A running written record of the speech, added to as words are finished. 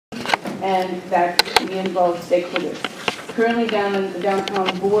and that we involve stakeholders. Currently down in the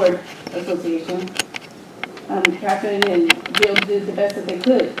Downtown Board Association, Catherine and Bill did the best that they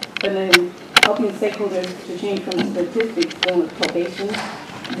could, but then helping stakeholders to change from statistics, dealing with probation,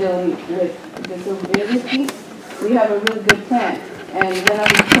 dealing with disability, we have a really good plan. And when I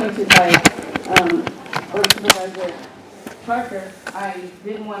was appointed by Board Supervisor Parker, I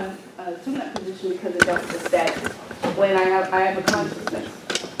didn't want to assume that position because it does the status. When I have a consciousness.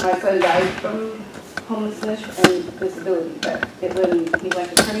 My son died from homelessness and disability, but when he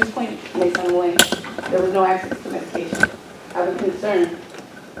went to turning point and they sent him away, there was no access to medication. I have a concern,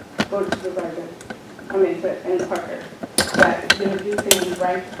 Board Supervisor, and Parker, that we're going to do things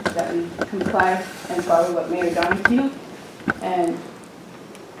right, that we comply and follow what Mayor Donahue and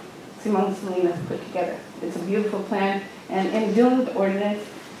Simone Salinas put together. It's a beautiful plan, and in dealing with the ordinance,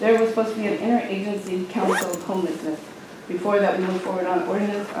 there was supposed to be an interagency council of homelessness. Before that we move forward on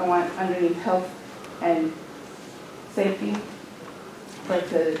ordinance, I want underneath health and safety for it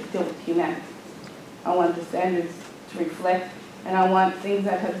to deal with humanity. I want the standards to reflect, and I want things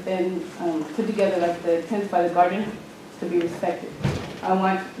that have been put together, like the tents by the garden, to be respected. I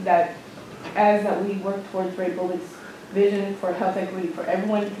want that as that we work towards Ray Bullock's vision for health equity for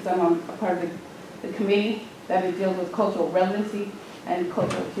everyone, because I'm a part of the committee that it deals with cultural relevancy and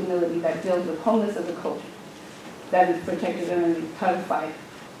cultural humility, that deals with homeless as a culture that is protected under Title V.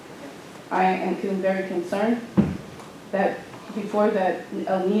 I am very concerned that before that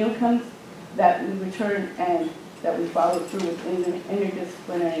El Nino comes, that we return and that we follow through with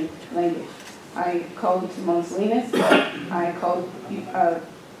interdisciplinary language. I called Simone Salinas. I called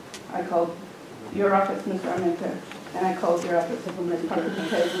your office, Mr. Armenta, and I called your office of Ms. Parker,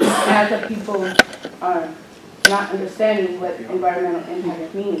 because as that people are not understanding what environmental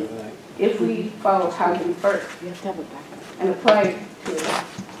impact means, if we follow housing first and apply it to it,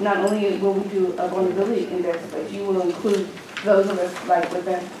 not only will we do a vulnerability index, but you will include those of us like with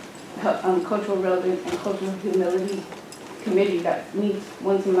the cultural relevance and cultural humility committee that meets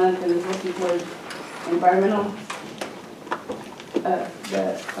once a month and is working towards environmental,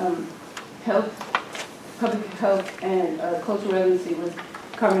 health, public health, and cultural relevancy with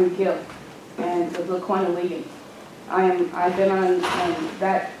Carmen Gill and with LaQuana Wiggins. I've been on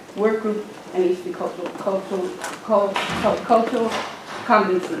that work group, and it used to be cultural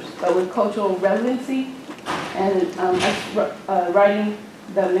competencies, but with cultural relevancy and us writing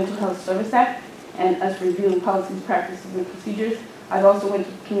the Mental Health Service Act and us reviewing policies, practices, and procedures. I've also went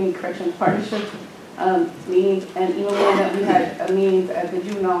to Community Corrections Partnership meetings, and even when we had meetings at the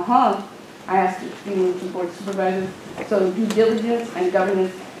juvenile hall, I asked it to be moved to board of supervisors so due diligence and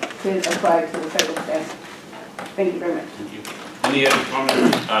governance could apply to the federal standard. Thank you very much. Thank you. Any other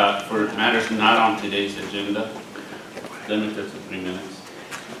comments for matters not on today's agenda? Limited to 3 minutes.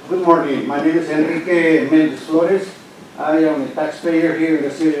 Good morning. My name is Enrique Mendez Flores. I am a taxpayer here in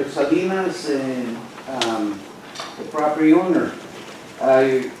the city of Salinas and the property owner.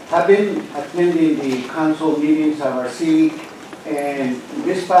 I have been attending the council meetings of our city, and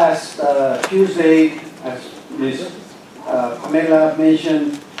this past Tuesday, as Ms. Pamela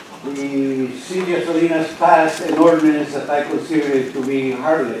mentioned, the city of Salinas passed an ordinance that I consider to be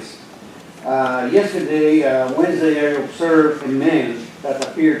heartless. Yesterday, Wednesday, I observed a man that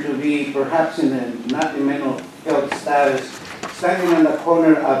appeared to be perhaps in a not in mental health status, standing on the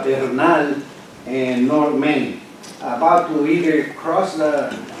corner of Bernal and North Main, about to either cross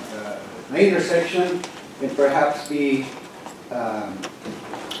the intersection and perhaps be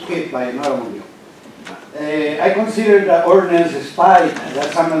hit by an automobile. I consider the ordinance, despite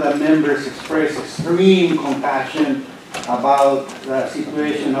that some of the members express extreme compassion about the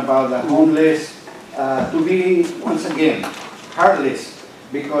situation, about the homeless, to be, once again, heartless.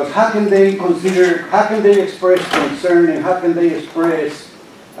 Because how can they express concern, and how can they express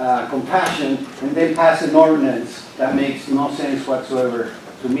compassion and then pass an ordinance that makes no sense whatsoever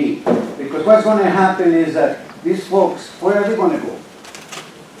to me? Because what's going to happen is that these folks, where are they going to go?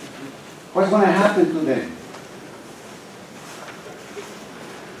 What's going to happen to them?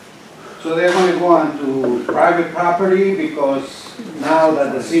 So they're going to go onto private property, because now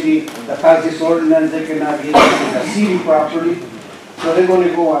that the city passed this ordinance, they cannot get into the city property. So they're going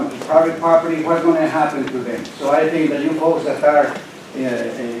to go onto private property. What's going to happen to them? So I think that you folks that are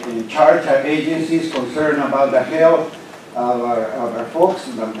in charge of agencies concerned about the health of our folks,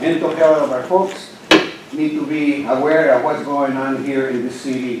 the mental health of our folks, need to be aware of what's going on here in the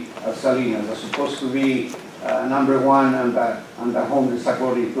city of Salinas. It's supposed to be #1 on the homeless,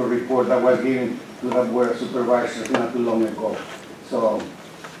 according to a report that was given to the board of supervisors not too long ago. So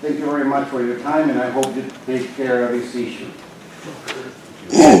thank you very much for your time, and I hope you take care of this issue.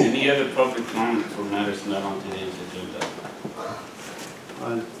 Any other public comment for matters not on today's agenda?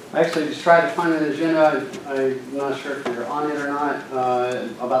 I actually just tried to find an agenda. I'm not sure if you're on it or not,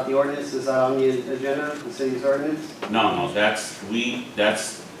 about the ordinance. Is that on the agenda, the city's ordinance? No,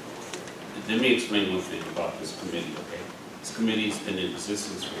 let me explain one thing about this committee, okay? This committee's been in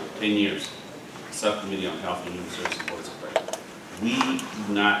existence for 10 years. Subcommittee on Health and Human Services Board of Supervisors.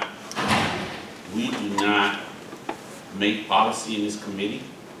 We do not make policy in this committee.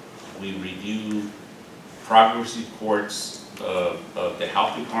 We review progress reports of the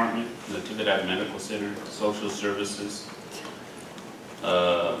health department, the Natividad Medical Center, social services,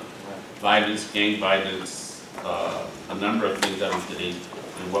 violence, gang violence, a number of things that on today.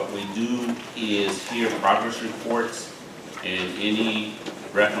 And what we do is hear progress reports and any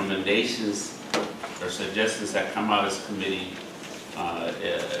recommendations or suggestions that come out of this committee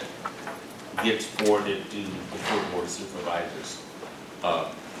gets forwarded to the full board of supervisors.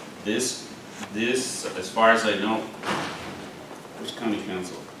 This, as far as I know, which county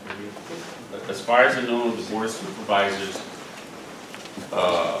council? As far as I know, the board of supervisors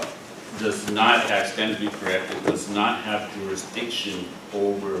does not have, stand to be corrected, does not have jurisdiction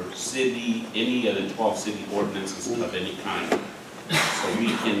over any of the 12 city ordinances of any kind. So we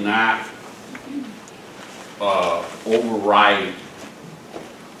cannot override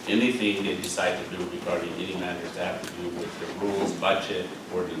anything they decide to do regarding any matters that have to do with the rules, budget,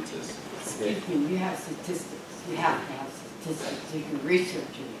 ordinances. Excuse me, you have statistics. You have to have statistics. You can research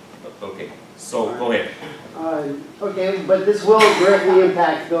it. Okay, so go ahead. Okay, but this will directly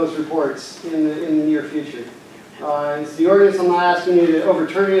impact those reports in the near future. It's the ordinance. I'm not asking you to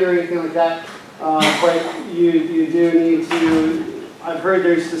overturn it or anything like that, but you do need to. I've heard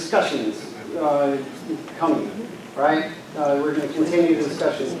there's discussions coming, right? We're going to continue the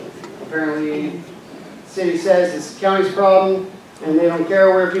discussion. Apparently, the city says it's the county's problem, and they don't care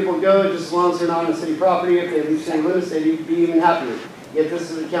where people go, just as long as they're not on city property. If they leave city limits, they'd be even happier. Yet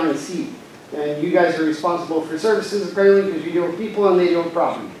this is a county seat, and you guys are responsible for services apparently because you deal with people and they deal with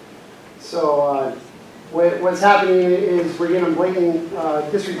property. So what's happening is we're getting a blatant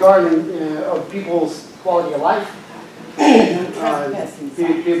disregard of people's quality of life,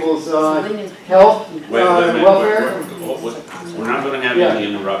 people's health, welfare. We're not going to have any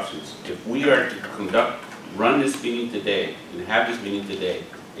interruptions. If we are to run this meeting today and have this meeting today,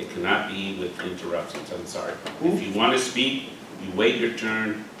 it cannot be with interruptions. I'm sorry. If you want to speak, you wait your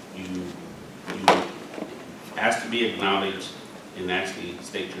turn. You ask to be acknowledged and actually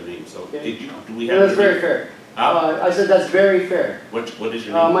state your name. So do we have? That's very fair. I said that's very fair. What is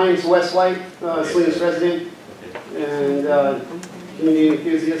your name? My name is Wes White, Salinas resident, and community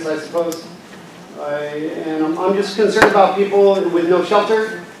enthusiast, I suppose. And I'm just concerned about people with no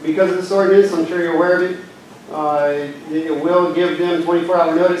shelter because of this ordinance. I'm sure you're aware of it. It will give them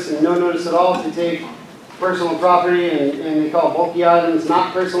 24-hour notice and no notice at all to take personal property, and they call bulky items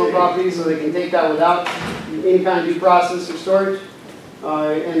not personal property, so they can take that without any kind of due process or storage.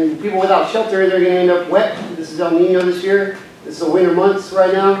 And people without shelter, they're going to end up wet. This is El Nino this year. This is the winter months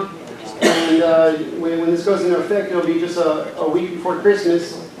right now. And when this goes into effect, it'll be just a week before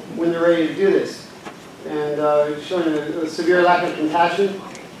Christmas when they're ready to do this. And showing a severe lack of compassion.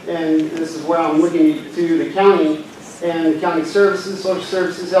 And this is where I'm looking to the county and the county services, social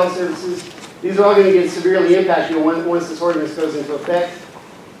services, health services. These are all going to get severely impacted once this ordinance goes into effect.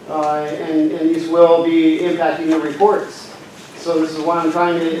 And these will be impacting the reports. So this is why I'm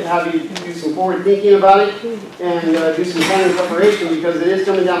trying to have you do some forward thinking about it and do some planning preparation, because it is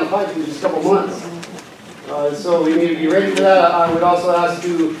coming down the pipe in just a couple months. So we need to be ready for that. I would also ask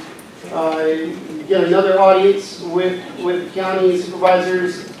to get another audience with county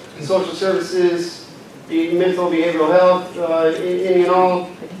supervisors, social services, mental behavioral health, any and all,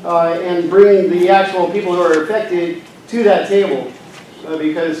 and bring the actual people who are affected to that table.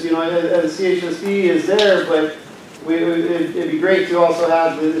 Because, you know, as CHSB is there, but it'd be great to also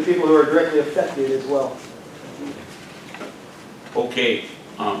have the people who are directly affected as well. Okay,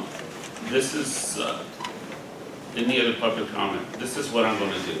 this is, any other public comment? This is what I'm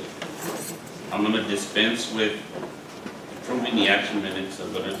going to do. I'm going to dispense with approving the action minutes.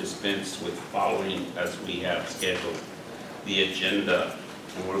 I'm going to dispense with following as we have scheduled the agenda.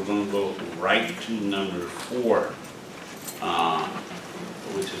 And we're going to go right to number 4,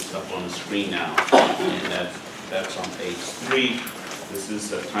 which is up on the screen now. And that's on page 3. This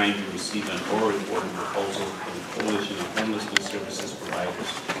is a time to receive an oral report and proposal from the Coalition of Homelessness Services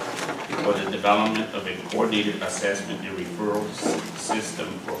Providers for the development of a coordinated assessment and referral system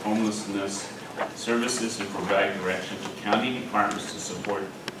for homelessness services and provide direction to county departments to support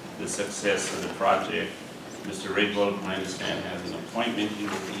the success of the project Mr. Raybold, I understand, has an appointment. He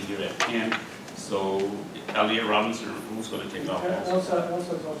will be here at 10. So Elliot Robinson, who's going to take off?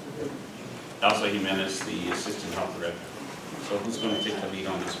 Elsa Jimenez, the Assistant Health Director. So who's going to take the lead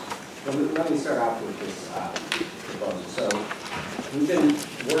on this one? Well, let me start off with this proposal. So we've been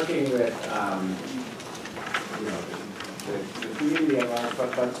working with, the community at large,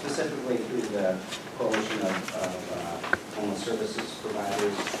 but specifically through the coalition of homeless services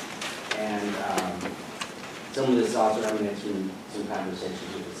providers. And some of this also emanates from some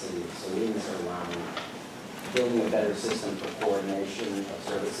conversations with the city of Salinas around building a better system for coordination of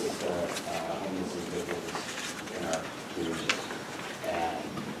services for homeless individuals in our community. And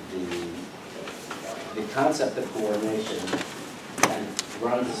the concept of coordination kind of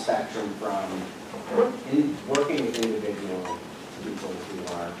runs the spectrum from working with individual people who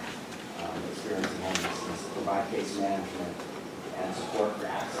are experiencing homelessness to provide case management and support for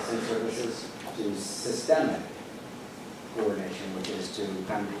accessing services, to systemic coordination, which is to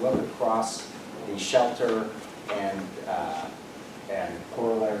kind of look across the shelter and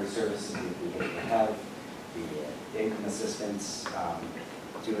corollary services, the behavioral health, the income assistance,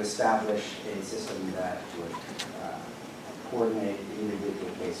 to establish a system that would coordinate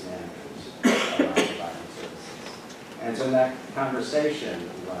individual case managers around providing services. And so in that conversation,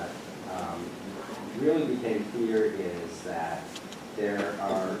 what really became clear is that there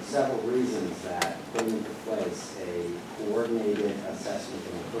are several reasons that putting into place a coordinated assessment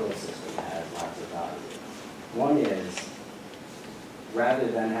and referral system has lots of value. One is, rather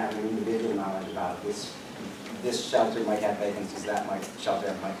than having individual knowledge about this shelter might have vacancies, that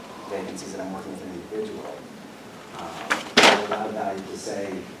shelter might have vacancies, and I'm working with an individual. There's a lot of value to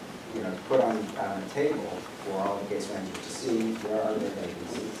say, to put on a table for all the case managers to see where are their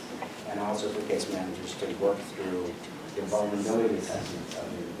vacancies, and also for case managers to work through the vulnerability assessments of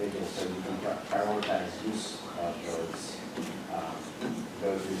individuals so you can prioritize use of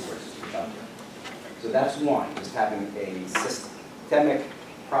those resources for shelter. So that's one, just having a systemic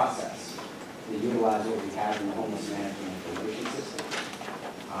process to utilize what we have in the homeless management information system,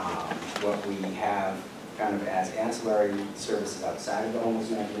 what we have kind of as ancillary services outside of the homeless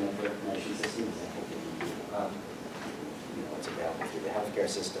management information system, what's available through the healthcare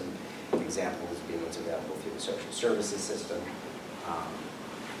system, examples being what's available through the social services system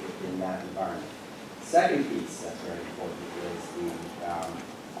in that environment. Second piece that's very important is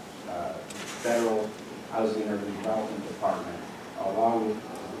the Federal Housing and Urban Development Department, along with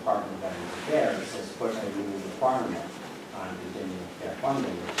the Department of Veterans Affairs, has put a new requirement on continuing care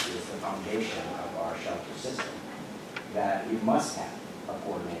funding, which is the foundation of our shelter system, that we must have a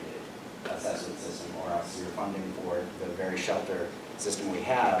coordinated assessment system, or else your funding for the very shelter system we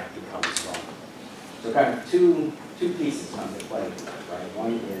have becomes stronger. So kind of two pieces come to play here, right?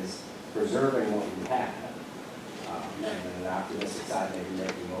 One is preserving what we have, and an optimistic side, maybe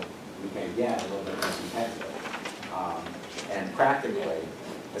making what we can get a little bit more competitive, and practically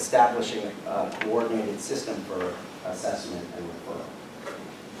establishing a coordinated system for assessment and referral.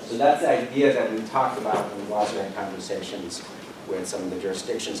 So that's the idea that we talked about when we also had conversations with some of the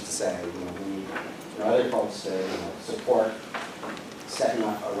jurisdictions to say, we need other folks to support setting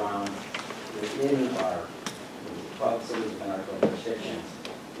up around within our 12 cities within our 12 jurisdictions,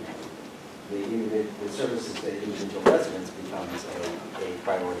 the services to individual residents becomes a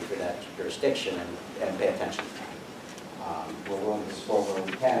priority for that jurisdiction and pay attention. We're willing to support where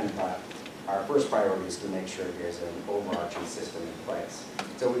we can, but our first priority is to make sure there's an overarching system in place.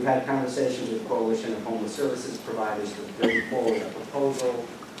 So we've had conversations with the Coalition of Homeless Services Providers to bring forward a proposal,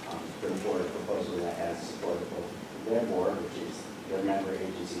 that has support of both their board, which is their member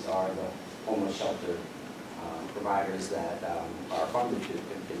agencies are the homeless shelter providers that are funded through the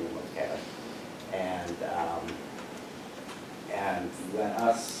continuum of care, and let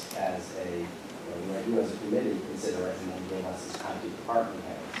us as you as a committee consider it, and then give us as county department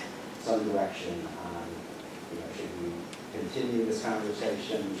heads some direction on, should we continue this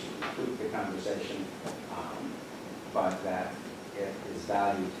conversation, should we improve the conversation, but that it is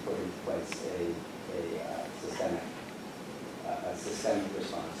valued to put in place a systemic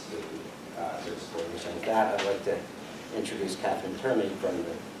response to service coordination. With that, I'd like to introduce Catherine Turney from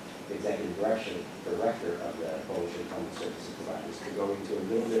the Executive Director of the Coalition of Homeless Services Providers to go into a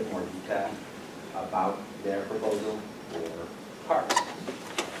little bit more detail about their proposal for parks.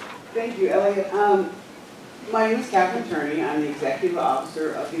 Thank you, Elliot. My name is Catherine Turney. I'm the Executive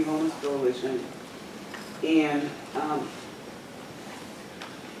Officer of the Homeless Coalition. And,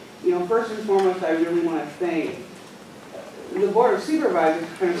 first and foremost, I really want to thank the Board of Supervisors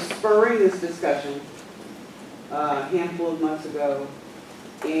for kind of spurring this discussion a handful of months ago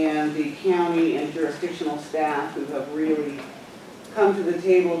and the county and jurisdictional staff who have really come to the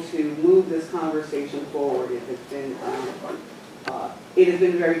table to move this conversation forward. It has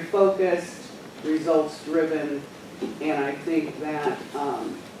been very focused, results driven, and I think that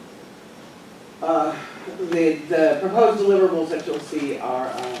the proposed deliverables that you'll see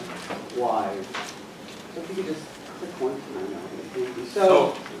are wise. So if you could just click one time. Thank you.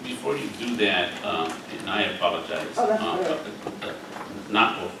 So before you do that, and I apologize. Oh, that's all right.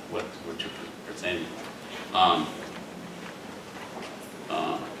 Not what you're presenting.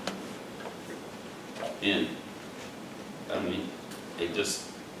 And I mean, they just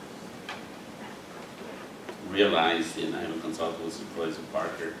realized, and I am a consultant with employees of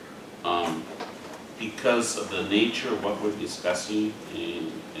Parker, because of the nature of what we're discussing,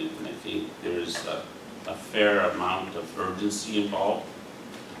 and I think there's a fair amount of urgency involved,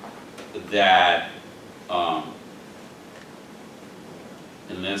 that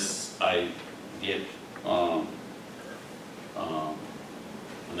unless I get an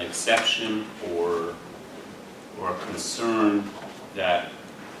exception or a concern that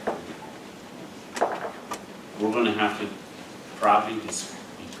we're going to have to probably,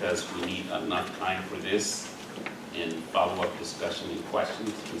 because we need enough time for this, and follow-up discussion and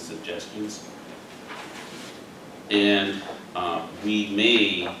questions and suggestions. And we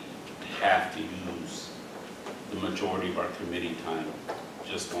may have to use the majority of our committee time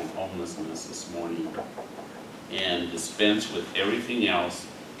just on homelessness this morning and dispense with everything else.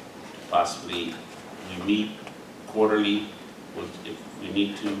 Possibly we meet quarterly. If we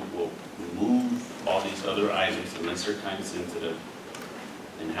need to, we'll remove all these other items unless they're time sensitive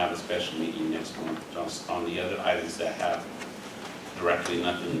and have a special meeting next month just on the other items that have directly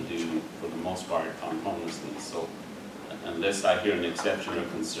nothing to do, for the most part, on homelessness. So unless I hear an exception or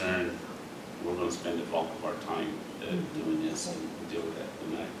concern, we're going to spend the bulk of our time doing this and deal with that.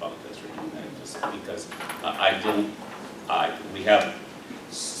 And I apologize for doing that, just because we have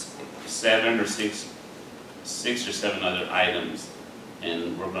six or seven other items,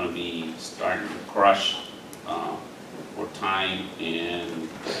 and we're going to be starting to crush for time, and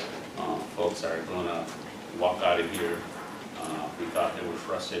folks are going to walk out of here. We thought they were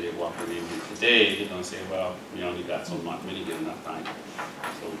frustrated walking in here today. They're going to say, well, we only got so much, we didn't get enough time. So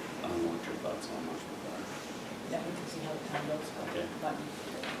I don't know what your thoughts on that are. Yeah, we can see how the time goes. Okay.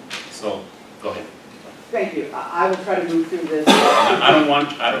 So, go ahead. Thank you. I will try to move through this. The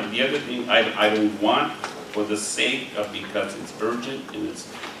other thing, I don't want, for the sake of, because it's urgent and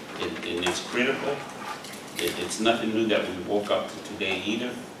it's critical, it's nothing new that we woke up to today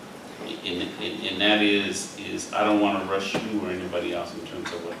either. And that is I don't want to rush you or anybody else in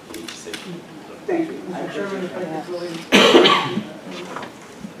terms of what we need to say. Thank you. Mr. Chairman, if I could throw in,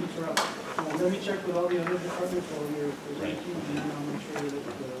 let me check with all the other departments while you're presenting, and then I'll make sure that the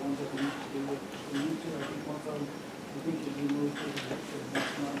ones that we need to do what we need to. I think one of them, I think if we move to the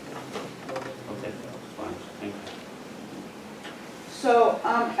next month. Okay, fine, thank you. So,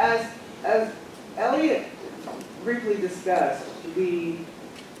 as Elliot briefly discussed, the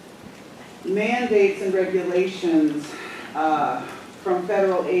mandates and regulations from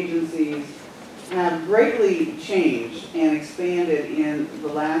federal agencies have greatly changed and expanded in the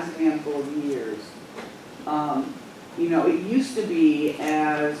last handful of years. You know, it used to be,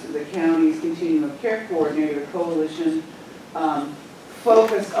 as the county's continuum of care coordinator, the coalition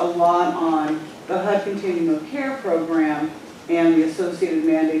focused a lot on the HUD continuum of care program and the associated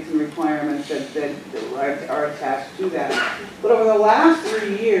mandates and requirements that are attached to that. But over the last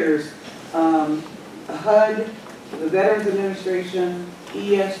 3 years, HUD, the Veterans Administration,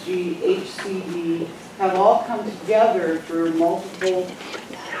 ESG, HCD have all come together through multiple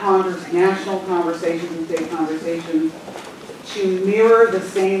national conversations and state conversations to mirror the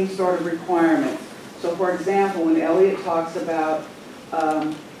same sort of requirements. So for example, when Elliot talks about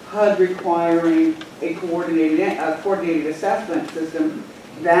HUD requiring a coordinated assessment system,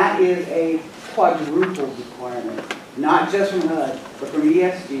 that is a quadruple requirement. Not just from HUD, but from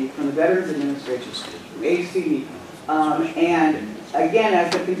ESG, from the Veterans Administration, from HCD. And again,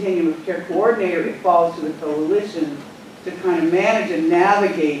 as the continuum of care coordinator, it falls to the coalition to kind of manage and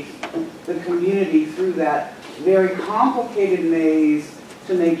navigate the community through that very complicated maze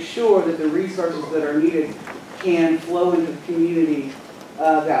to make sure that the resources that are needed can flow into the community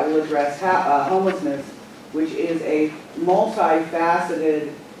that will address homelessness, which is a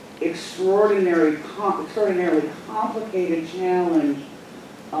multifaceted, extraordinarily complicated challenge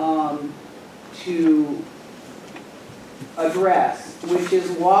to address, which is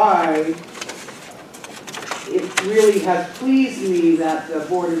why it really has pleased me that the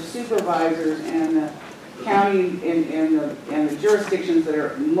Board of Supervisors and the county and the jurisdictions that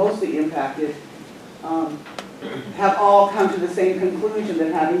are mostly impacted have all come to the same conclusion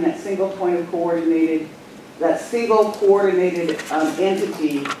that having that single point of coordinated,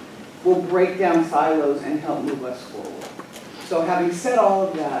 entity will break down silos and help move us forward. So having said all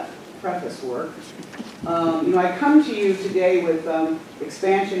of that preface work, I come to you today with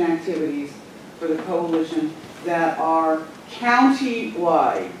expansion activities for the coalition that are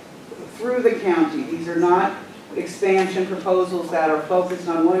county-wide, through the county. These are not expansion proposals that are focused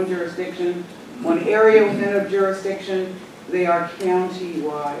on one jurisdiction, one area within a jurisdiction. They are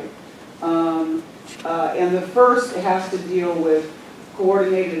county-wide. And the first has to deal with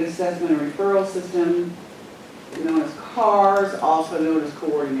coordinated assessment and referral system, known as CARS, also known as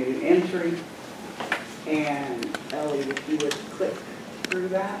coordinated entry. And Ellie, if you would click through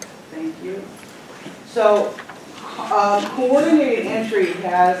that, thank you. So coordinated entry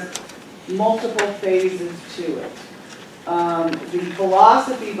has multiple phases to it. The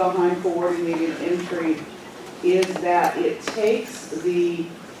philosophy behind coordinated entry is that it takes the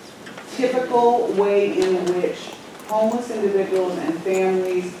typical way in which homeless individuals and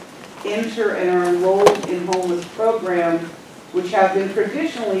families enter and are enrolled in homeless programs, which have been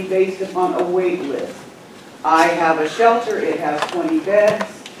traditionally based upon a wait list. I have a shelter, it has 20 beds.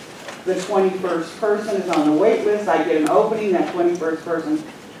 The 21st person is on the wait list. I get an opening, that 21st person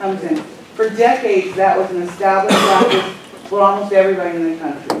comes in. For decades, that was an established practice, what almost everybody in the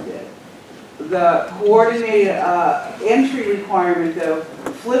country did. The coordinated entry requirement, though,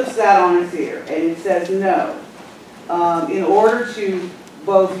 flips that on its ear, and it says no. In order to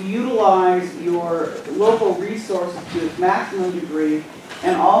both utilize your local resources to its maximum degree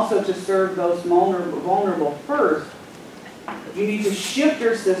and also to serve those vulnerable first, you need to shift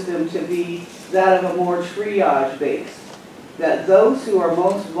your system to be that of a more triage based, that those who are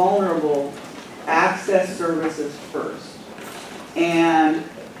most vulnerable access services first. And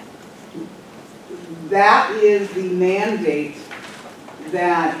that is the mandate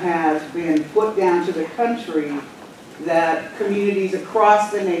that has been put down to the country that communities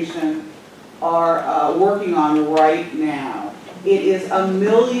across the nation are working on right now. It is a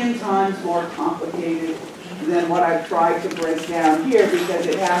million times more complicated than what I've tried to break down here, because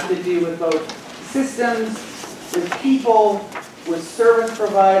it has to do with both systems, with people, with service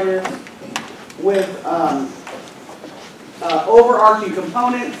providers, with overarching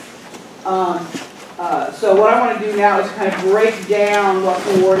components. So what I want to do now is kind of break down what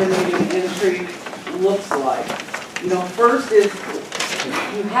coordinated entry looks like. First is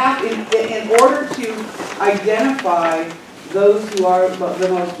you have, in order to identify those who are the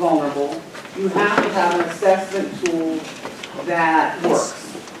most vulnerable, you have to have an assessment tool that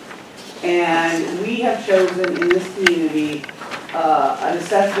works. And we have chosen in this community an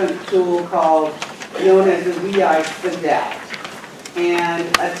assessment tool known as the VI-SPDAT. And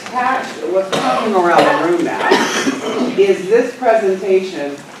attached, what's coming around the room now, is this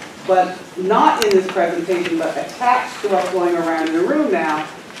presentation, but not in this presentation, but attached to what's going around in the room now,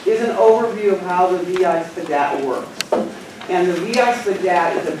 is an overview of how the VI-SPDAT works. And the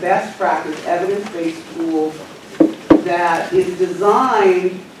VI-SPDAT is a best practice evidence-based tool that is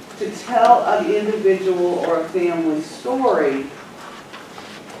designed to tell an individual or a family story,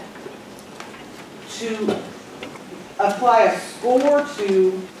 to apply a score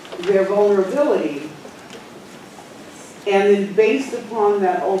to their vulnerability, and then based upon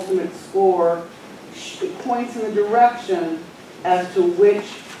that ultimate score, it points in the direction as to which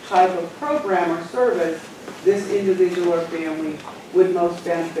type of program or service this individual or family would most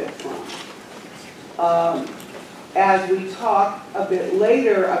benefit from. As we talk a bit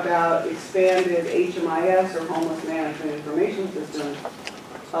later about expanded HMIS or Homeless Management Information System,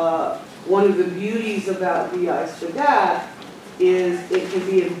 one of the beauties about VI-SPDAT is it can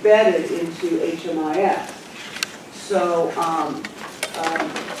be embedded into HMIS. So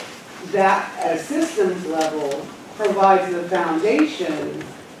that at a systems level provides the foundation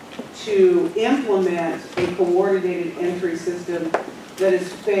to implement a coordinated entry system that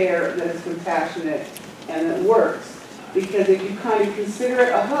is fair, that is compassionate, and that works. Because if you kind of consider it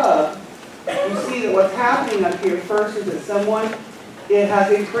a hub, you see that what's happening up here first is that it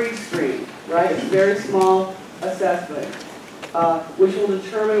has a pre-screen, right? It's a very small assessment, which will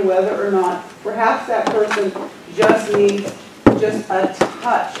determine whether or not perhaps that person just needs just a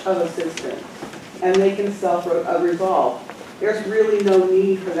touch of assistance, and they can self-resolve. There's really no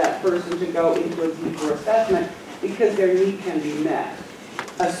need for that person to go into a deeper assessment because their need can be met.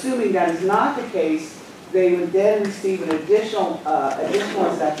 Assuming that is not the case, they would then receive an additional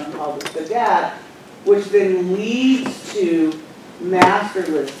assessment called the SPDAT, which then leads to master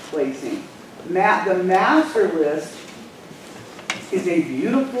list placing. The master list is a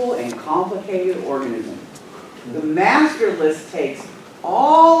beautiful and complicated organism. The master list takes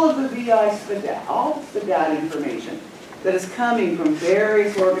all of the VI SPDAT, all the SPDAT information that is coming from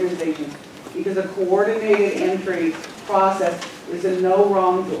various organizations, because a coordinated entry process is a no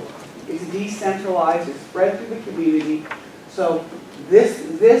wrong door. It's decentralized, it's spread through the community. So this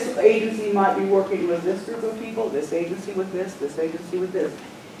agency might be working with this group of people, this agency with this agency with this.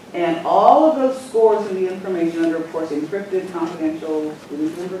 And all of those scores and the information under, of course, encrypted, confidential,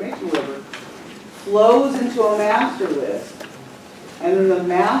 information, whatever, flows into a master list. And then the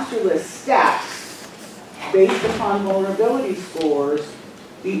master list stacks, based upon vulnerability scores,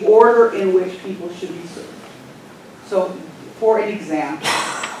 the order in which people should be served. So, for an example,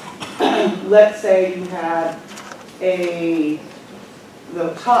 let's say you had the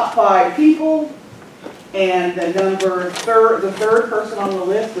top 5 people, and the third person on the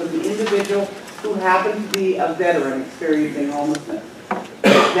list was the individual who happened to be a veteran experiencing homelessness.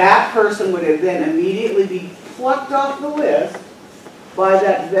 That person would have then immediately be plucked off the list by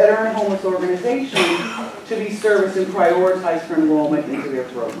that veteran homeless organization to be serviced and prioritized for enrollment into their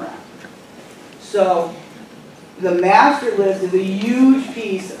program. So the master list is a huge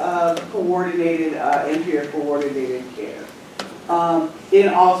piece of coordinated entry or coordinated care. It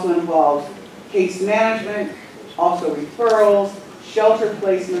also involves case management, also referrals, shelter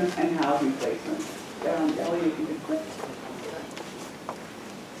placements, and housing placements. Ellie, if you could click.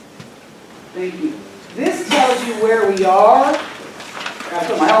 Thank you. This tells you where we are. I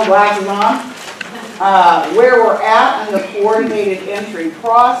put my own glasses on. Where we're at in the coordinated entry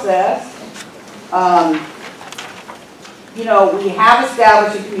process. You know, we have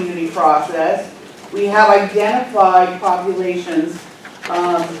established a community process. We have identified populations.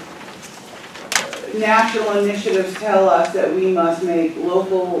 National initiatives tell us that we must make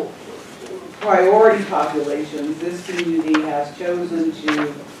local priority populations. This community has chosen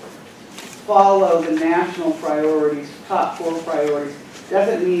to follow the national priorities, top 4 priorities.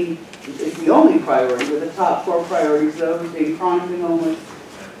 Doesn't mean it's the only priority, but the top 4 priorities, those being chronically homeless,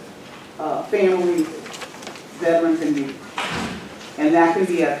 families, veterans, and youth. And that can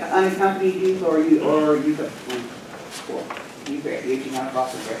be an unaccompanied youth or youth of 18 out of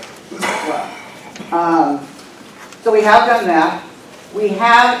foster care as well. So we have done that. We're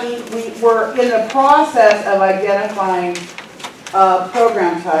in the process of identifying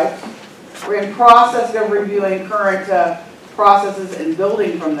program types. We're in process of reviewing current processes and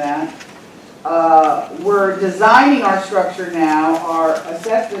building from that. We're designing our structure now. Our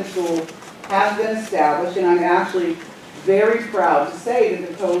assessment tool has been established, and I'm actually very proud to say that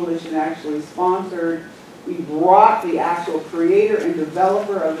the coalition actually sponsored. We brought the actual creator and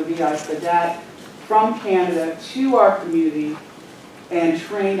developer of the VI SPDAT from Canada to our community and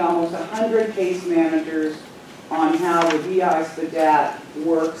trained almost 100 case managers on how the VI SPDAT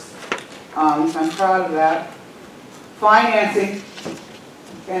works. So I'm proud of that. Financing,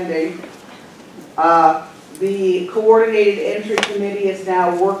 pending. The Coordinated Entry Committee is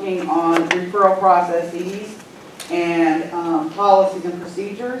now working on referral processes and policies and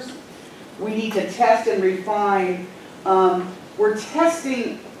procedures. We need to test and refine. We're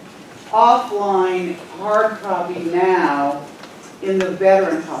testing offline hard copy now in the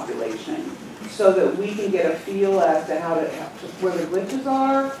veteran population so that we can get a feel as to where the glitches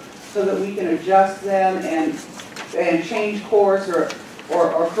are, so that we can adjust them and change course or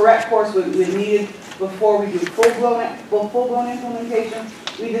correct course when needed before we do full-blown implementation.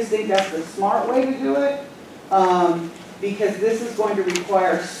 We just think that's the smart way to do it because this is going to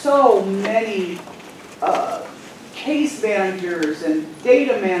require so many case managers and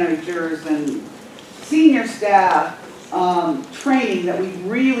data managers and senior staff training that we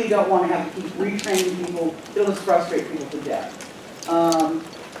really don't want to have to keep retraining people. It'll just frustrate people to death.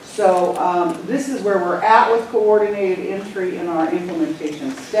 So this is where we're at with coordinated entry in our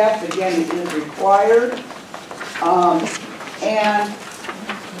implementation steps. Again, it is required. And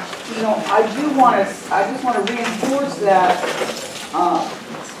you know, I just want to reinforce that.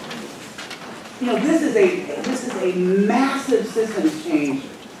 You know, this is a massive systems change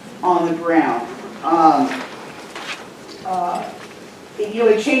on the ground. You know,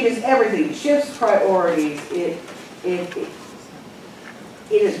 it changes everything. It shifts priorities. It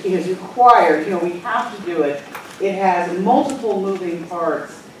is required. You know, we have to do it. It has multiple moving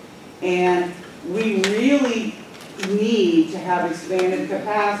parts, and we really need to have expanded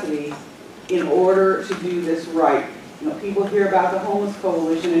capacity in order to do this right. You know, people hear about the Homeless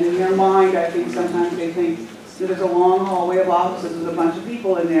Coalition, and in their mind, I think sometimes they think that there's a long hallway of offices with a bunch of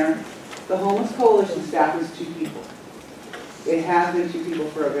people in there. The Homeless Coalition staff is 2 people. It has been 2 people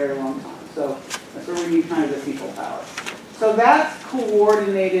for a very long time. So that's where we need kind of the people power. So that's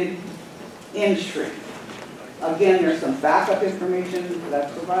coordinated entry. Again, there's some backup information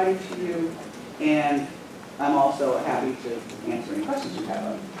that's provided to you, and I'm also happy to answer any questions you have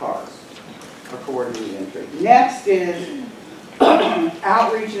on cars or coordinated entry. Next is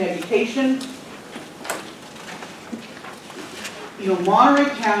outreach and education. You know, Monterey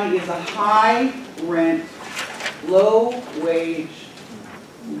County is a high rent, low wage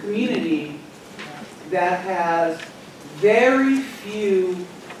community that has very few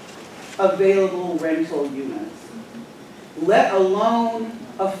available rental units, let alone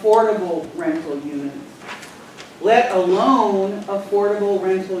affordable rental units, let alone affordable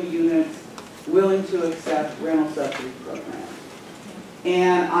rental units willing to accept rental subsidy programs.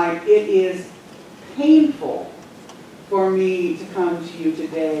 And it is painful for me to come to you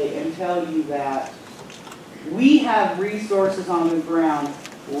today and tell you that we have resources on the ground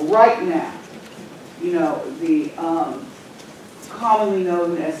right now. You know, the commonly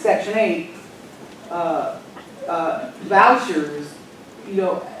known as Section 8 vouchers, you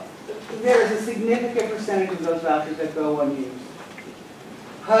know, there is a significant percentage of those vouchers that go unused.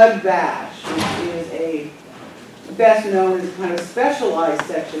 HUD Bash, which is a best known as kind of specialized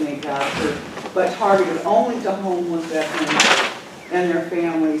Section 8 voucher, but targeted only to homeless veterans and their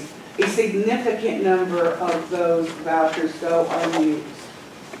families. A significant number of those vouchers go unused.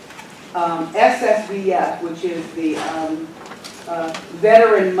 SSVF, which is the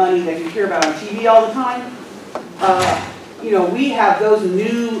veteran money that you hear about on TV all the time, you know, we have those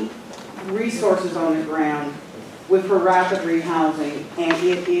new resources on the ground for rapid rehousing, and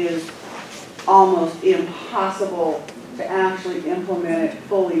it is almost impossible to actually implement it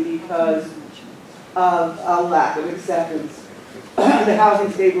fully because of a lack of acceptance. The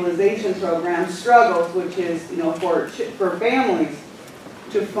housing stabilization program struggles, which is, you know, for families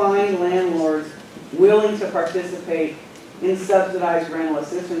to find landlords willing to participate in subsidized rental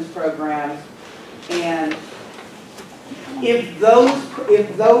assistance programs. And if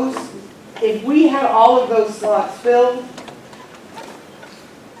we had all of those slots filled,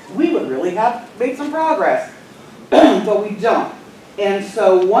 we would really have made some progress, but we don't. And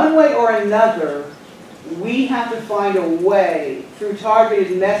so one way or another, we have to find a way through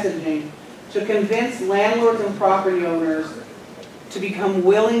targeted messaging to convince landlords and property owners to become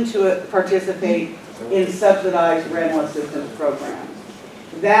willing to participate in subsidized rental assistance programs.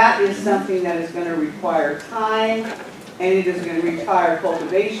 That is something that is going to require time, and it is going to require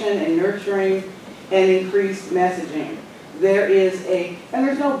cultivation and nurturing and increased messaging. And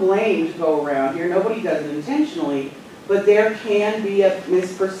there's no blame to go around here, nobody does it intentionally, but there can be a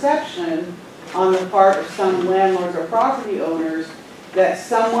misperception on the part of some landlords or property owners that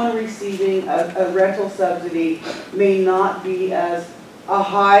someone receiving a rental subsidy may not be as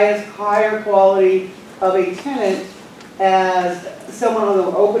higher quality of a tenant as someone on the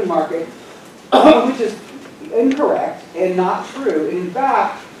open market, which is incorrect and not true. In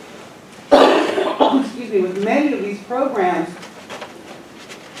fact, excuse me, with many of these programs,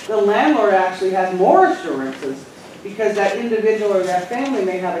 the landlord actually has more assurances because that individual or that family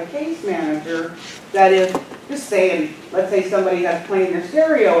may have a case manager that is, just saying, let's say somebody has playing their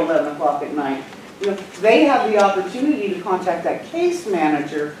stereo at 11 o'clock at night. You know, they have the opportunity to contact that case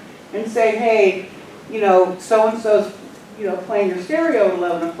manager and say, hey, you know, so-and-so's, you know, playing their stereo at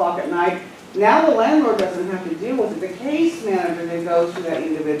 11 o'clock at night. Now the landlord doesn't have to deal with it. The case manager then goes to that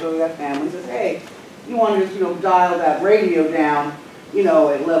individual, that family, and says, hey, you want to just, you know, dial that radio down, you know,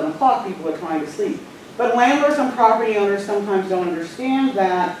 at 11 o'clock, people are trying to sleep. But landlords and property owners sometimes don't understand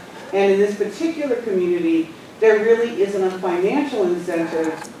that, and in this particular community, there really isn't a financial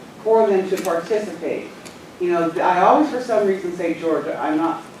incentive for them to participate. You know, I always for some reason say Georgia, I'm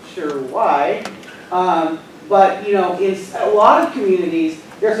not sure why, but you know, in a lot of communities,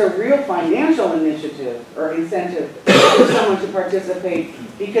 there's a real financial initiative or incentive for someone to participate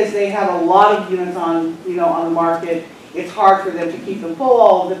because they have a lot of units on, you know, on the market. It's hard for them to keep them full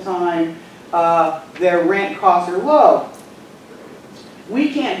all the time. Their rent costs are low.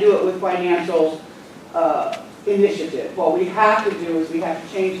 We can't do it with financial initiative. What we have to do is we have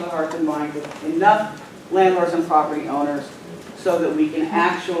to change the hearts and minds of enough landlords and property owners so that we can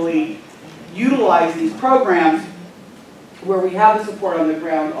actually utilize these programs where we have the support on the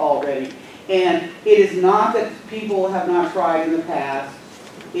ground already. And it is not that people have not tried in the past.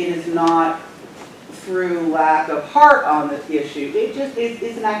 It is not through lack of heart on this issue. It just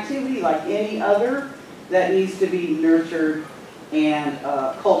is an activity like any other that needs to be nurtured and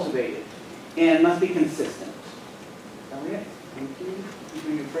cultivated and must be consistent. That's it. Thank you. You're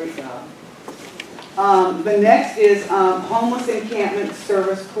doing a great job. The next is homeless encampment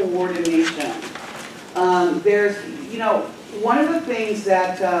service coordination. There's, one of the things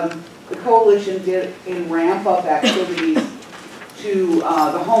that the coalition did in ramp up activities to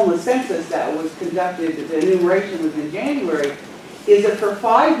the homeless census that was conducted, the enumeration was in January, is that for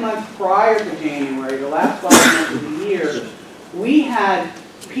 5 months prior to January, the last 5 months of the year, we had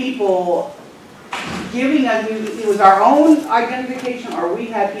people giving us, it was our own identification, or we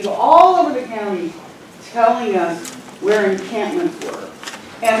had people all over the county telling us where encampments were.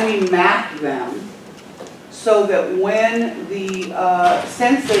 And we mapped them so that when the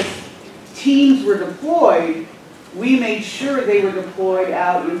census teams were deployed, we made sure they were deployed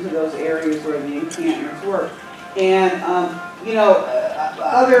out into those areas where the encampments were. And,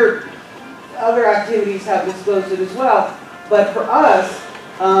 other activities have disclosed it as well. But for us,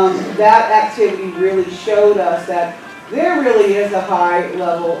 that activity really showed us that there really is a high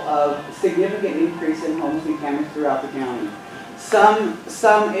level of significant increase in homeless encampments throughout the county.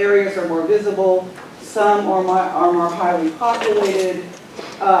 Some areas are more visible, some are more highly populated,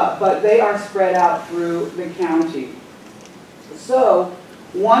 but they are spread out through the county. So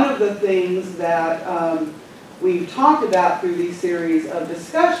one of the things that we've talked about through these series of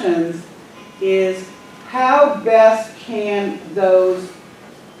discussions is how best can those,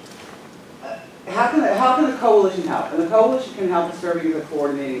 how can the coalition help? And the coalition can help us serving as a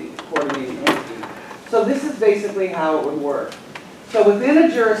coordinating entity. So this is basically how it would work. So within a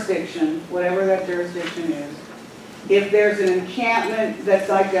jurisdiction, whatever that jurisdiction is, if there's an encampment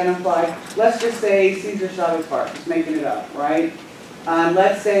that's identified, let's just say Cesar Chavez Park, just making it up, right?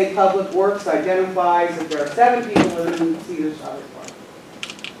 Let's say Public Works identifies that there are 7 people living in Cesar Chavez Park.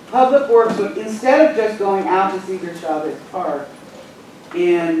 Public Works would, instead of just going out to Cesar Chavez Park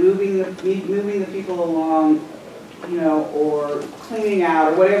and moving the people along, or cleaning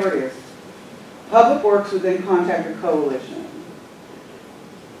out or whatever it is, Public Works would then contact the coalition.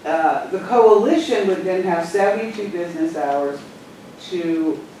 The coalition would then have 72 business hours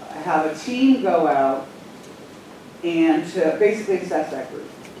to have a team go out and to basically assess that group,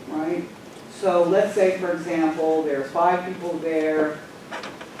 right? So let's say, for example, there's 5 people there.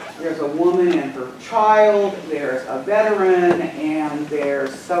 There's a woman and her child, there's a veteran, and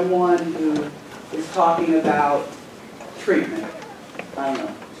there's someone who is talking about treatment. I don't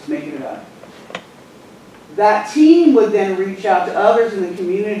know, just making it up. That team would then reach out to others in the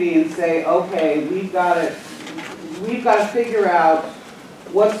community and say, okay, we've got to figure out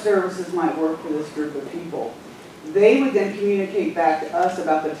what services might work for this group of people. They would then communicate back to us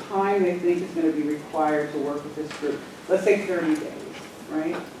about the time they think is going to be required to work with this group. Let's say 30 days,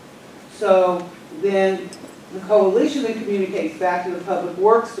 right? So then the coalition then communicates back to the Public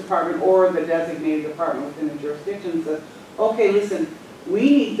Works Department or the designated department within the jurisdiction and says, okay, listen, we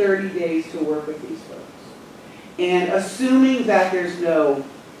need 30 days to work with these folks. And assuming that there's no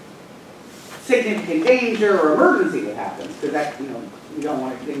significant danger or emergency that happens, because that, we don't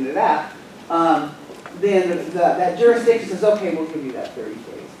want to get into that, then that jurisdiction says, okay, we'll give you that 30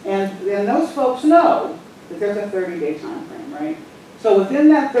 days. And then those folks know that there's a 30-day time frame, right? So within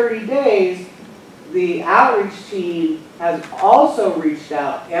that 30 days, the outreach team has also reached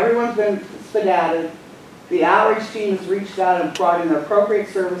out. Everyone's been skedaddled. The outreach team has reached out and brought in the appropriate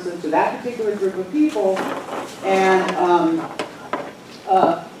services to that particular group of people, and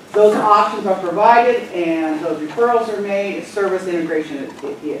those options are provided, and those referrals are made. It's service integration.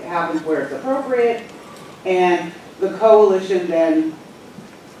 It happens where it's appropriate, and the coalition then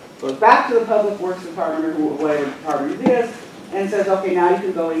goes back to the Public Works Department or whatever department it is, and says, okay, now you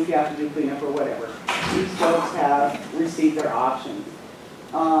can go if you have to do cleanup or whatever. These folks have received their options.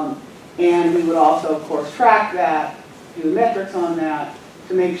 And we would also, of course, track that, do metrics on that,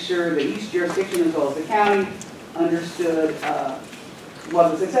 to make sure that each jurisdiction, as well as the county, understood what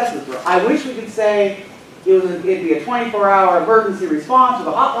the successes were. I wish we could say it'd be a 24-hour emergency response with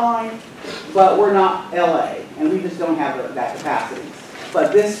a hotline, but we're not LA, and we just don't have that capacity.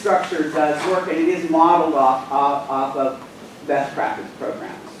 But this structure does work, and it is modeled off of best practice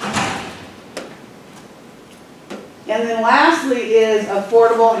programs. And then lastly is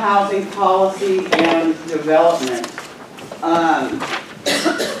affordable housing policy and development.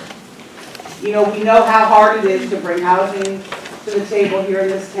 We know how hard it is to bring housing to the table here in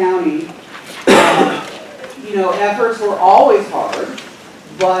this county. Efforts were always hard,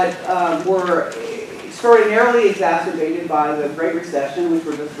 but were extraordinarily exacerbated by the Great Recession, which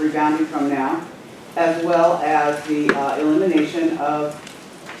we're just rebounding from now, as well as the elimination of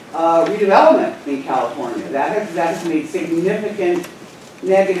redevelopment in California. That has made significant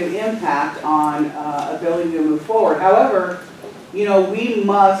negative impact on ability to move forward. However, we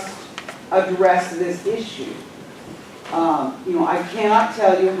must address this issue. You know, I cannot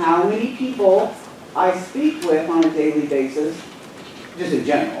tell you how many people I speak with on a daily basis, just in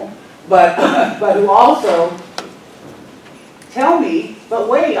general, but who also tell me, but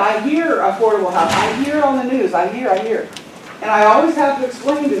wait, I hear affordable housing, I hear on the news, I hear. And I always have to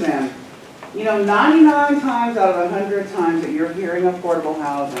explain to them, you know, 99 times out of 100 times that you're hearing affordable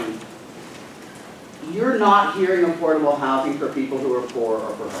housing, you're not hearing affordable housing for people who are poor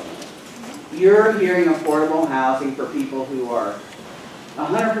or for homeless. You're hearing affordable housing for people who are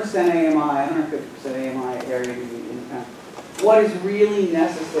 100% AMI, 150% AMI area income. What is really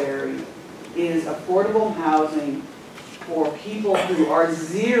necessary is affordable housing for people who are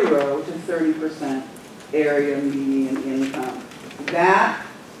 0 to 30% area median income. That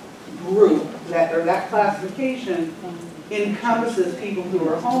group, that classification encompasses people who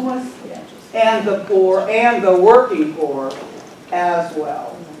are homeless and the poor and the working poor as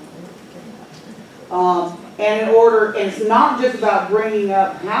well. And it's not just about bringing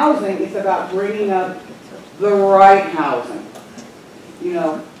up housing, it's about bringing up the right housing. You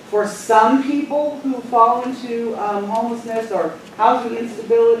know, for some people who fall into homelessness or housing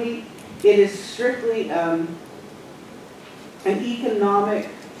instability, it is strictly an economic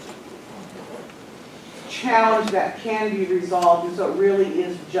challenge that can be resolved, and so it really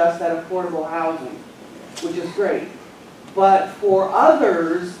is just that affordable housing, which is great. But for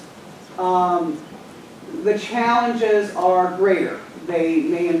others, the challenges are greater. They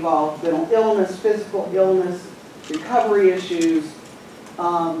may involve mental illness, physical illness, recovery issues.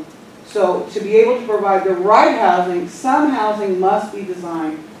 So to be able to provide the right housing, some housing must be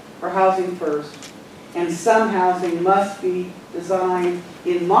designed for housing first, and some housing must be designed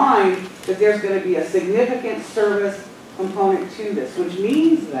in mind that there's going to be a significant service component to this, which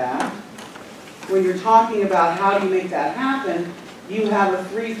means that when you're talking about how do you make that happen, you have a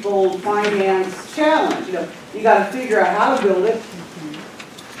threefold finance challenge. You know, you got to figure out how to build it.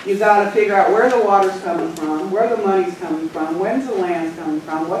 You got to figure out where the water's coming from, where the money's coming from, when's the land's coming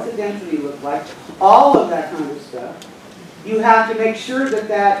from, what's the density look like, all of that kind of stuff. You have to make sure that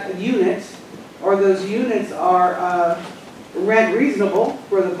that unit or those units are rent reasonable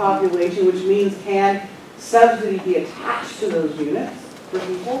for the population, which means can subsidy be attached to those units for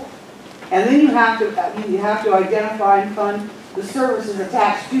people. And then you have to identify and fund the services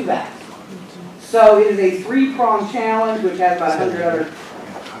attached to that. So it is a three-pronged challenge, which has about 100 other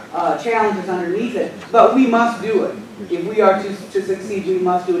challenges underneath it. But we must do it. If we are to succeed, we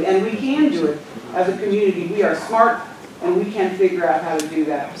must do it. And we can do it as a community. We are smart, and we can figure out how to do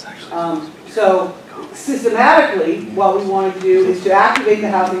that. So systematically, what we want to do is to activate the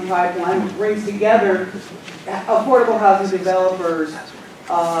housing pipeline, which brings together affordable housing developers,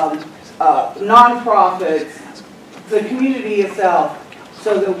 nonprofits, the community itself,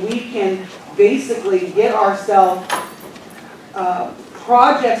 so that we can basically get ourselves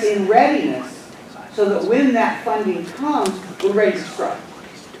projects in readiness so that when that funding comes, we're ready to strike.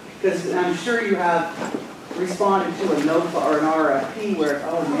 Because I'm sure you have responded to a NOFA or an RFP where,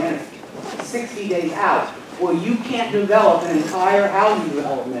 oh man, it's 60 days out. Well, you can't develop an entire housing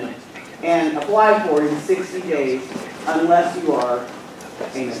development and apply for it in 60 days unless you are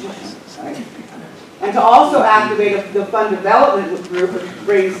a magician, right? And to also activate the fund development group,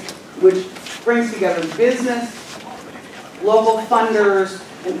 which brings together business, local funders,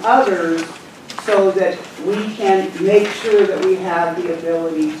 and others, so that we can make sure that we have the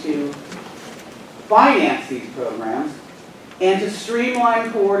ability to finance these programs and to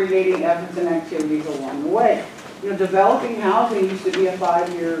streamline coordinating efforts and activities along the way. You know, developing housing used to be a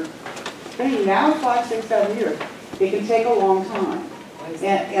 5-year thing. Now it's 5, 6, 7 years. It can take a long time.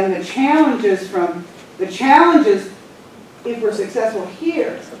 And the challenges, if we're successful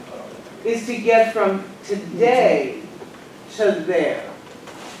here, is to get from today to there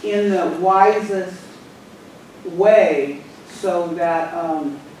in the wisest way, so that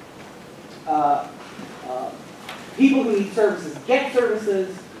people who need services get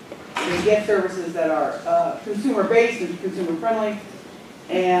services. They get services that are consumer-based and consumer-friendly,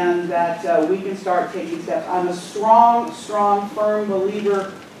 and that we can start taking steps. I'm a strong, firm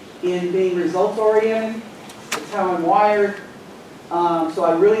believer in being results-oriented. It's how I'm wired. So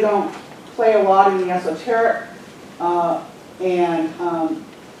I really don't play a lot in the esoteric.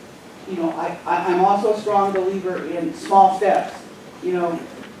 You know, I'm also a strong believer in small steps. You know,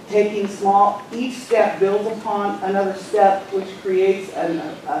 taking each step builds upon another step, which creates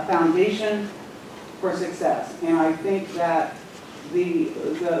a foundation for success. And I think that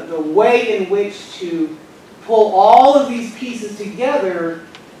the way in which to pull all of these pieces together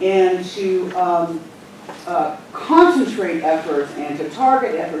and to concentrate efforts and to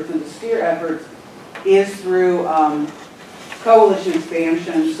target efforts and to steer efforts is through coalition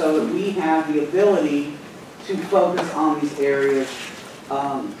expansion, so that we have the ability to focus on these areas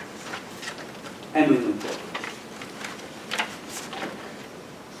and move them forward.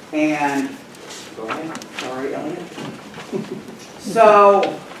 And, go ahead, sorry, Elliot.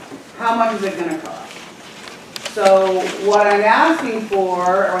 So, how much is it going to cost? So, what I'm asking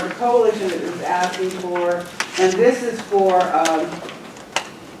for, or the coalition is asking for, and this is for,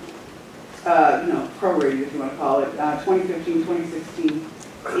 prorated, if you want to call it, 2015, 2016,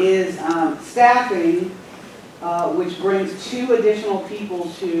 is staffing, which brings 2 additional people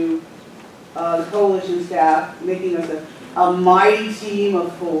to the coalition staff, making us a mighty team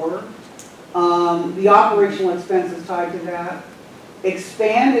of 4. The operational expenses tied to that.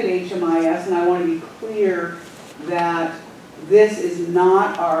 Expanded HMIS, and I want to be clear that this is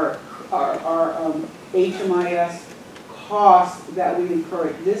not our HMIS costs that we incur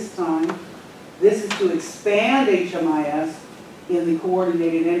at this time. This is to expand HMIS in the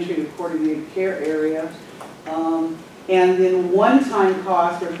coordinated entry to coordinated care area. And then one-time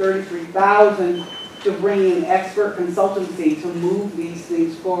cost of $33,000 to bring in expert consultancy to move these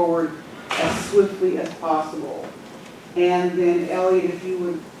things forward as swiftly as possible. And then Elliot, if you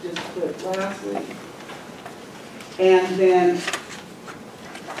would just put lastly. And then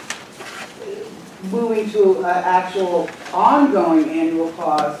moving to actual ongoing annual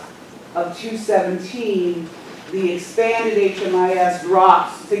cost of $217, the expanded HMIS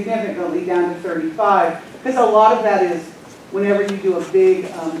drops significantly down to $35, because a lot of that is whenever you do a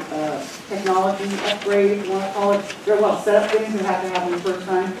big technology upgrade, if you want to call it, there are a lot of setup things that have to happen the first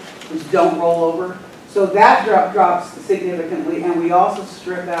time, which don't roll over. So that drops significantly, and we also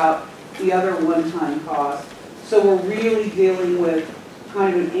strip out the other one-time costs. So we're really dealing with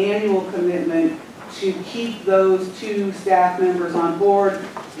kind of an annual commitment to keep those 2 staff members on board,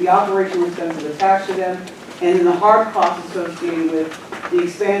 the operational expenses attached to them, and then the hard costs associated with the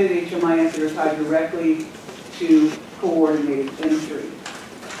expanded HMIS that are tied directly to coordinated entry.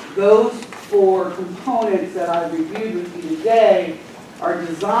 Those 4 components that I've reviewed with you today are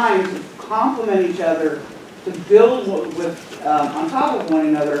designed to complement each other, to build with on top of one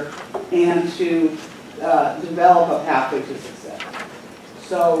another, and to develop a pathway to success.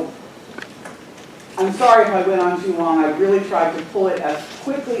 So, I'm sorry if I went on too long. I really tried to pull it as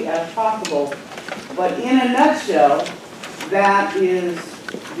quickly as possible. But in a nutshell, that is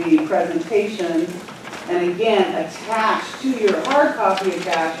the presentation. And again, attached to your hard copy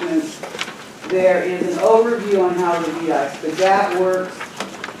attachments, there is an overview on how the VI SPDAT works.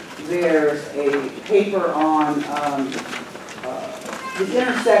 There's a paper on the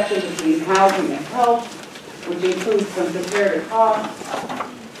intersection between housing and health, which includes some comparative costs,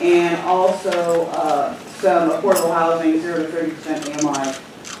 and also some affordable housing, 0 to 30%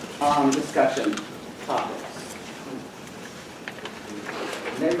 AMI discussion topics.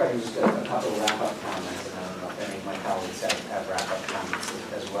 Maybe I can just get a couple of wrap-up comments, and I don't know if any of my colleagues have wrap-up comments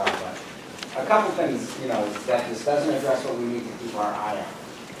as well, but a couple things, that this doesn't address what we need to keep our eye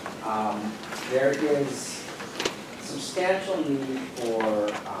on. There is substantial need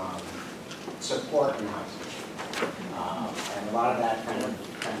for support in housing, and a lot of that kind of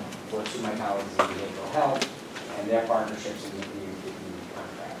works through my colleagues in behavioral health and their partnerships in the community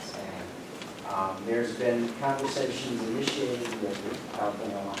contracts. And there's been conversations initiated with the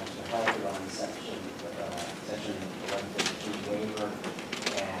California Alliance for Health around section 1152 waiver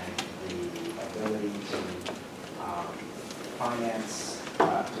and the ability to finance,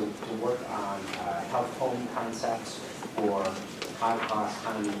 to work on health home concepts for high-cost,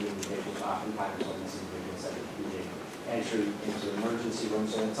 high-need individuals, oftentimes homeless individuals that are needing entry into emergency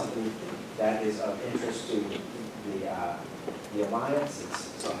rooms. So that's something that is of interest to the Alliance. It's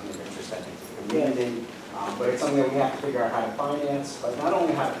something of interest, I think, to the community. But it's something that we have to figure out how to finance. But not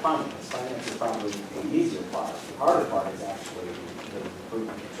only how to finance is probably the easier part. The harder part is actually the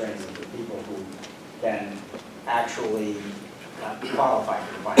recruitment and training of the people who can actually qualify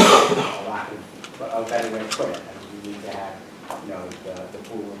for finance. A lack of a better way to put it. And we need to have, the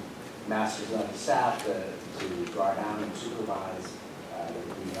pool of master's level staff to draw down and supervise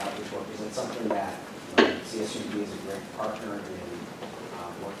the outreach workers. It's something that CSUB is a great partner in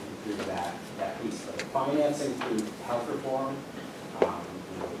working through that piece. But the financing through health reform,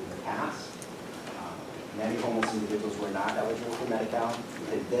 in the past, many homeless individuals were not eligible for Medi-Cal.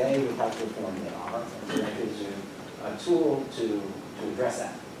 Today, with health reform, they are. And so that gives you a tool to address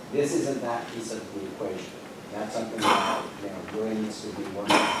that. This isn't that piece of the equation. That's something that really needs to be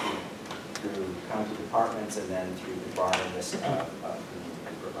worked through county departments and then through the broader list of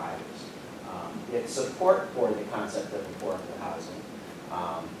community providers. it's support for the concept of affordable housing.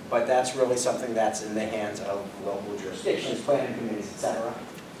 But that's really something that's in the hands of local jurisdictions, planning committees, et cetera.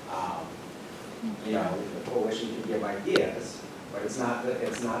 You know, the coalition can give ideas, but it's not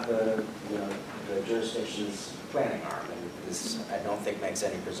the you know, the jurisdiction's planning arm. And this, I don't think, makes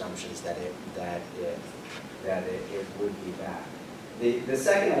any presumptions that it would be that. The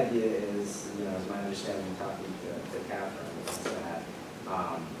second idea is, you know, as my understanding talking to Catherine, is that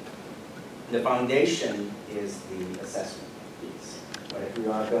the foundation is the assessment piece. But if we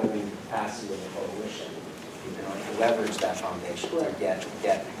are building capacity of the coalition, you can only leverage that foundation to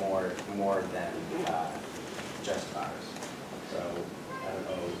get more than just ours. So I don't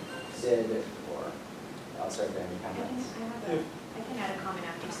know, Sid or Elsa, have any comments? I can add a comment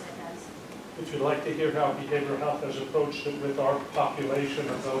after Sid does. If you'd like to hear how behavioral health has approached it with our population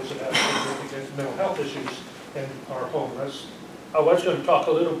of those that have significant mental health issues and are homeless, I was going to talk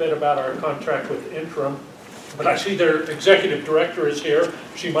a little bit about our contract with Interim, but I see their executive director is here.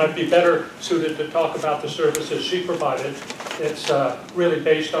 She might be better suited to talk about the services she provided. It's really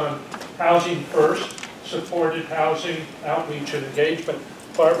based on housing first, supported housing, outreach, and engagement.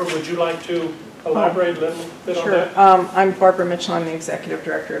 Barbara, would you like to elaborate a little bit on that? Sure. I'm Barbara Mitchell. I'm the executive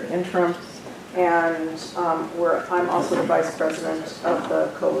director of Interim. And I'm also the vice president of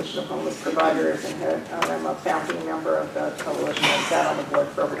the Coalition of Homeless Providers, and I'm a founding member of the coalition. I've sat on the board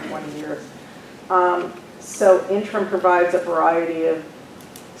for over 20 years. So Interim provides a variety of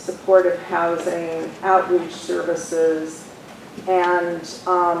supportive housing, outreach services, and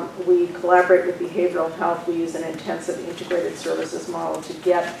we collaborate with behavioral health. We use an intensive integrated services model to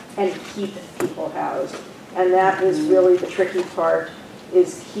get and keep people housed. And that is really the tricky part,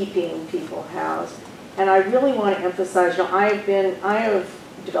 is keeping people housed. And I really want to emphasize, you know, I have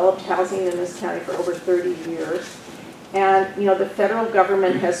developed housing in this county for over 30 years. And, you know, the federal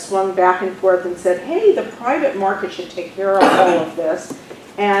government has swung back and forth and said, hey, the private market should take care of all of this.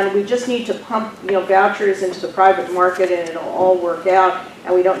 And we just need to pump, you know, vouchers into the private market and it'll all work out.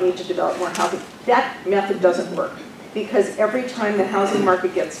 And we don't need to develop more housing. That method doesn't work. Because every time the housing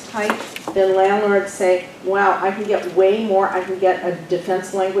market gets tight, then landlords say, wow, I can get way more. I can get a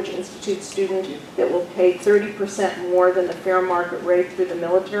Defense Language Institute student that will pay 30% more than the fair market rate through the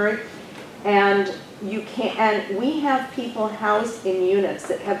military. And you can't, and we have people housed in units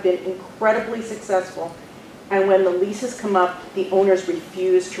that have been incredibly successful. And when the leases come up, the owners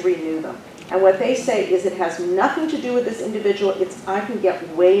refuse to renew them. And what they say is it has nothing to do with this individual. It's I can get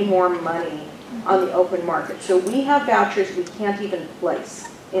way more money on the open market. So we have vouchers we can't even place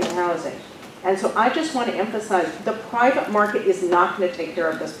in housing. And so I just want to emphasize, the private market is not going to take care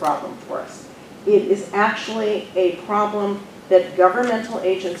of this problem for us. It is actually a problem that governmental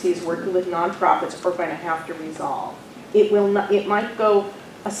agencies working with nonprofits are going to have to resolve. It will not, it might go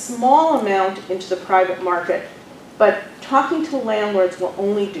a small amount into the private market, but talking to landlords will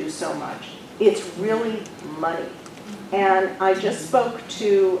only do so much. It's really money. And I just spoke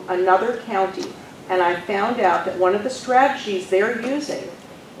to another county, and I found out that one of the strategies they're using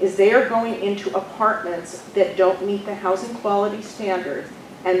is they are going into apartments that don't meet the housing quality standards,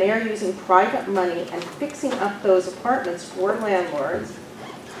 and they are using private money and fixing up those apartments for landlords,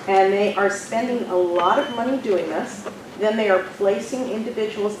 and they are spending a lot of money doing this. Then they are placing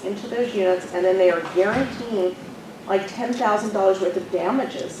individuals into those units, and then they are guaranteeing like $10,000 worth of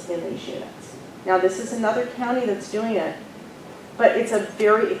damages in these units. Now, this is another county that's doing it, but it's a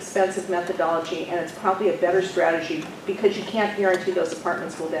very expensive methodology, and it's probably a better strategy because you can't guarantee those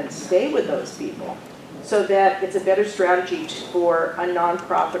apartments will then stay with those people. So that it's a better strategy for a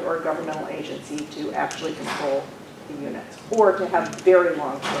nonprofit or a governmental agency to actually control the units or to have very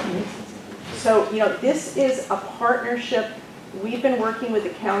long-term leases. So, you know, this is a partnership. We've been working with the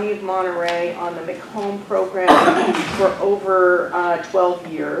County of Monterey on the McHome program for over 12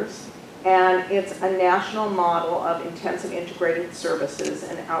 years. And it's a national model of intensive integrated services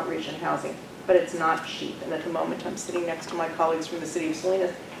and outreach and housing, but it's not cheap. And at the moment, I'm sitting next to my colleagues from the city of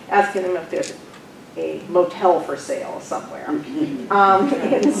Salinas, asking them if there's a motel for sale somewhere in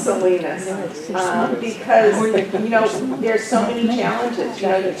Salinas, because you know there's so many challenges. You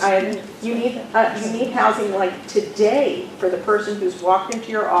know, you need housing like today for the person who's walked into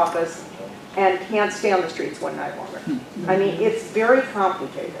your office and can't stay on the streets one night longer. I mean, it's very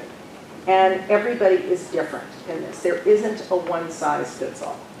complicated. And everybody is different in this. There isn't a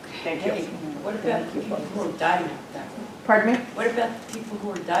one-size-fits-all. Thank you. Hey, what about the people who are dying out there? Pardon me? What about the people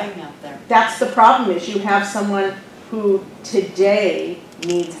who are dying out there? That's the problem, is you have someone who today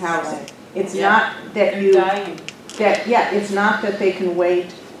needs housing. It's not that They're dying. it's not that they can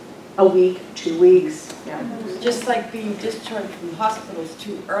wait A week, 2 weeks, yeah. Just like being discharged from hospitals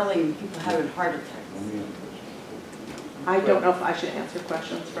too early and people having heart attacks. I don't know if I should answer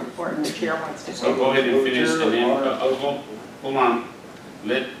questions from, or if the chair wants to. So go ahead and finish, and then, hold on,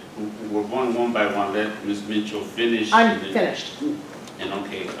 we're going one by one, let Ms. Mitchell finish. I'm and then- finished. And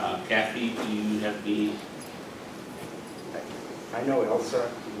okay, Kathy, do you have the, I know Elsa,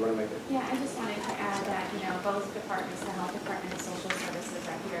 you want to make it? Yeah, I just wanted to add that, both departments, the health department and social services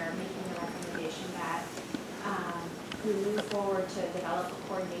are here making the recommendation that we move forward to develop a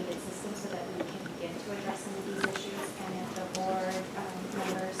coordinated system so that we can begin to address some of these issues. And if the board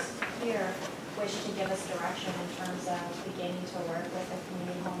members here wish to give us direction in terms of beginning to work with the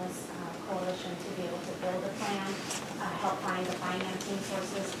Community Homeless Coalition to be able to build a plan, help find the financing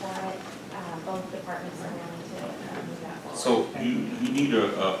sources for it, both departments are willing to move that forward. so you need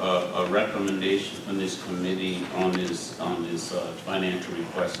a recommendation from this committee on this financial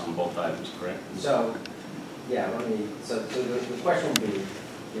request on both items, correct? So, yeah, so the question would be,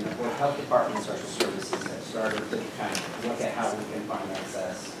 both health department and social services have started to kind of look at how we can find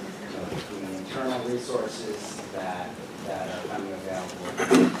access, between internal resources that are coming available in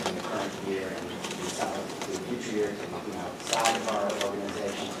the current year and the future years and looking outside of our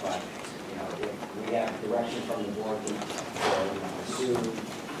organization. But, if we have direction from the board to pursue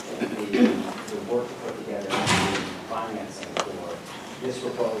the work to put together financing for this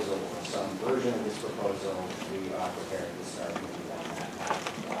proposal or some version of this proposal, we are prepared to start moving down that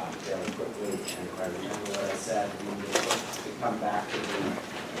path fairly quickly. And if I remember what I said, we will look to come back to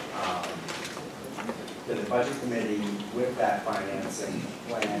the budget committee with that financing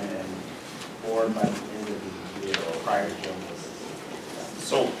plan and board by the end of the year or prior to June.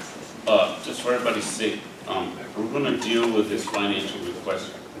 So, just for everybody's sake, we're going to deal with this financial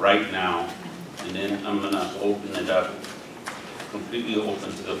request right now, and then I'm going to open it up, completely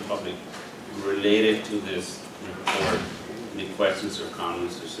open to the public, related to this report. Any questions or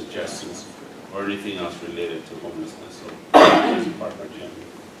comments or suggestions, or anything else related to homelessness? So, Barbara, Jim.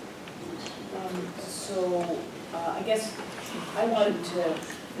 So I guess I wanted to,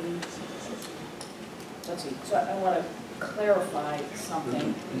 let's see, so I want to clarify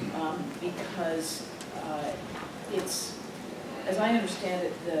something because it's, as I understand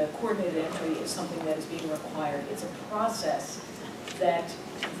it, the coordinated entry is something that is being required. It's a process that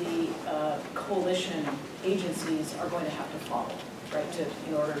the coalition agencies are going to have to follow, right,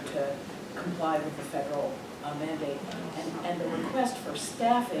 in order to comply with the federal mandate. And the request for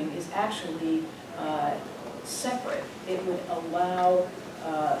staffing is actually separate. It would allow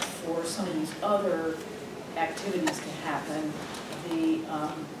for some of these other activities to happen, the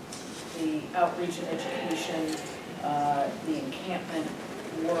outreach and education, the encampment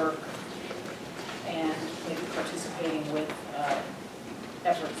work, and maybe participating with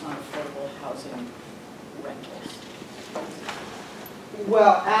efforts on affordable housing rentals.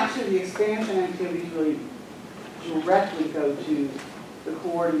 Well, actually, the expansion activities really directly go to the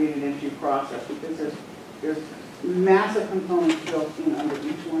coordinated entry process because there's massive components built in under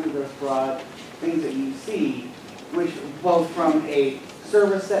each one of those broad things that you see, which both from a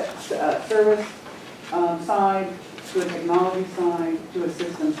service side to a technology side to a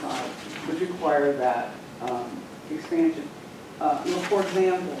system side, which require that expansion. For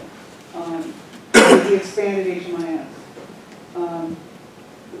example, the expanded HMIS.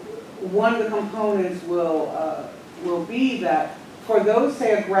 One of the components will be that for those,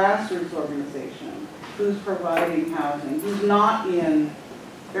 say, a grassroots organization who's providing housing, who's not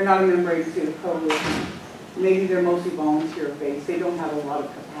they're not a member agency of the coalition, maybe they're mostly volunteer-based, they don't have a lot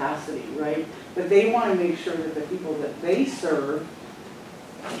of capacity, right? But they want to make sure that the people that they serve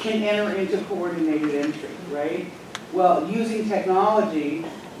can enter into coordinated entry, right? Well, using technology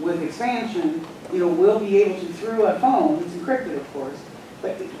with expansion, we'll be able to, through a phone, it's encrypted of course,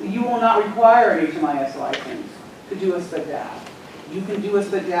 but you will not require an HMIS license to do a SPDAT. You can do a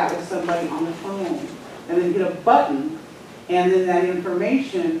SPDAT with somebody on the phone and then hit a button, and then that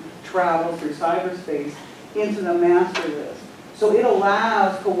information travels through cyberspace into the master list. So it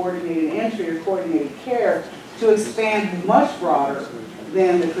allows coordinated entry or coordinated care to expand much broader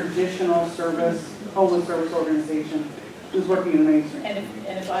than the traditional homeless service organization who's working in the mainstream. And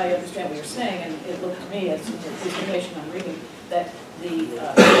if I understand what you're saying, and it looked to me as the information I'm reading, that the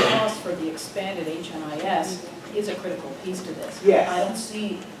cost for the expanded HNIS is a critical piece to this. Yes. I don't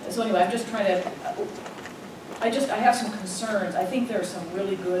see, so anyway, I'm just trying to, I have some concerns. I think there are some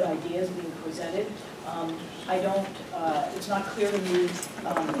really good ideas being presented. It's not clear to me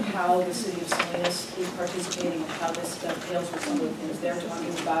how the city of Salinas is participating and how this dovetails with some of the things they're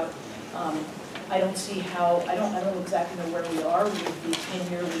talking about. I don't see how, I don't exactly know where we are with the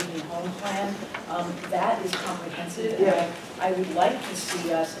 10-year leaving home plan. That is comprehensive, and I would like to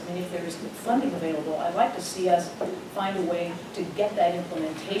see us, I mean, if there's funding available, I'd like to see us find a way to get that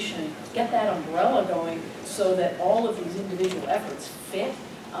implementation, get that umbrella going so that all of these individual efforts fit.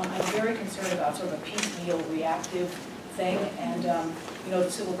 I'm very concerned about sort of a piecemeal reactive thing, and you know,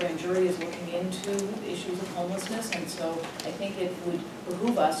 the civil grand jury is looking into issues of homelessness, and so I think it would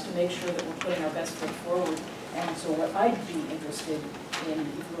behoove us to make sure that we're putting our best foot forward. And so what I'd be interested in,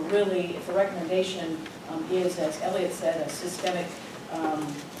 if we're really, if the recommendation is, as Elliot said, a systemic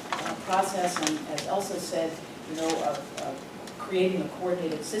process, and as Elsa said, you know, creating a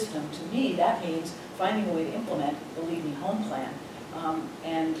coordinated system, to me, that means finding a way to implement the Leave Me Home plan.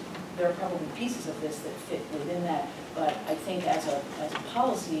 And there are probably pieces of this that fit within that, but I think as a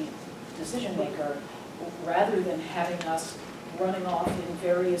policy decision maker, rather than having us running off in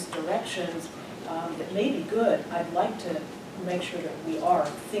various directions that may be good, I'd like to make sure that we are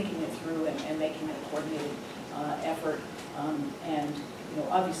thinking it through and making it a coordinated effort. And you know,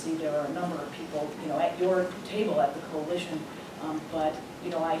 obviously there are a number of people, you know, at your table at the coalition, but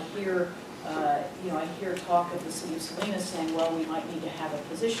you know, I hear talk of the city of Salinas saying, well, we might need to have a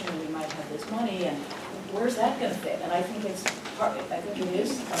position, we might have this money, and where's that going to fit? And I think it's part, I think it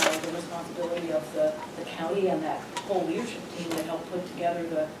is the responsibility of the county and that whole leadership team to help put together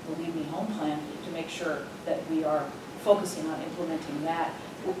the Leave Me Home plan to make sure that we are focusing on implementing that.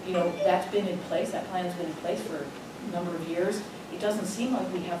 You know, that's been in place, that plan has been in place for a number of years. It doesn't seem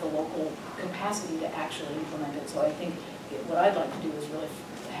like we have the local capacity to actually implement it, so I think what I'd like to do is really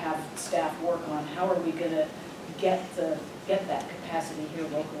have staff work on how are we going to get that capacity here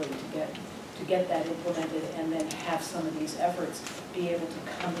locally to get that implemented, and then have some of these efforts be able to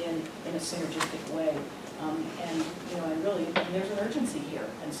come in a synergistic way. And you know, and really, there's an urgency here,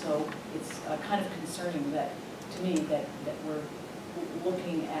 and so it's kind of concerning that, to me, that we're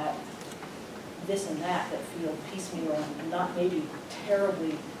looking at this and that feel piecemeal and not maybe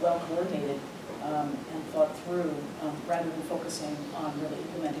terribly well coordinated and thought through, rather than focusing on really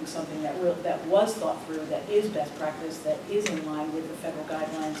implementing something that was thought through, that is best practice, that is in line with the federal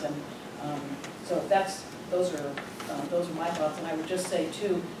guidelines. And so those are my thoughts. And I would just say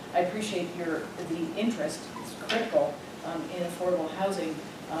too, I appreciate the interest. It's critical in affordable housing.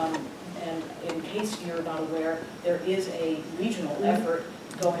 And in case you're not aware, there is a regional effort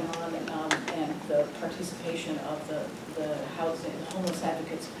going on, and the participation of the homeless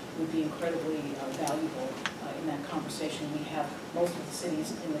advocates would be incredibly valuable in that conversation. We have most of the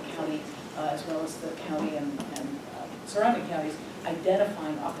cities in the county, as well as the county and surrounding counties,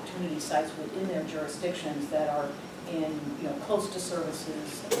 identifying opportunity sites within their jurisdictions that are in, you know, close to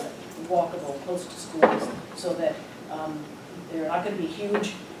services, walkable, close to schools, so that they're not going to be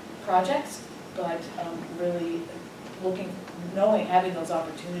huge projects, but really having those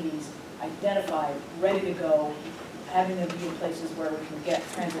opportunities identified, ready to go, having them be in places where we can get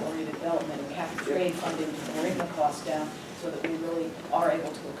transit-oriented development and cap and trade funding to bring the costs down, so that we really are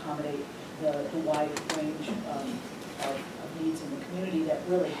able to accommodate the wide range of needs in the community that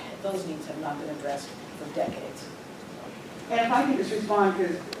really, those needs have not been addressed for decades. And if I can just respond,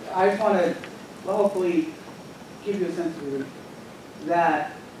 because I just want to hopefully give you a sense of relief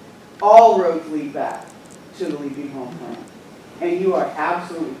that all roads lead back to the Leave Me Home plan. And you are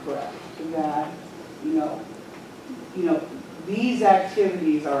absolutely correct that, you know, these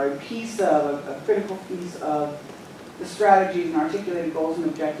activities are a piece of, a critical piece of the strategies and articulated goals and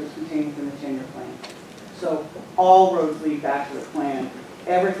objectives contained within the 10-year plan. So all roads lead back to the plan.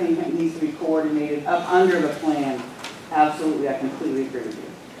 Everything that needs to be coordinated up under the plan. Absolutely, I completely agree with you.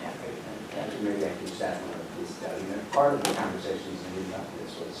 Maybe I can just add one other piece to that. You know, part of the conversations leading up to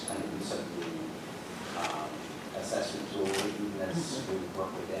this was kind of use of the assessment tool, even as we work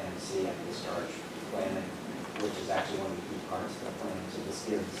with the NMC and discharge planning, which is actually one of the key parts of the plan. So this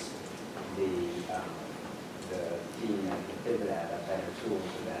gives the team at the pivot at a better tool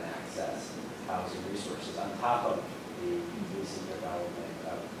to then access housing resources on top of the recent development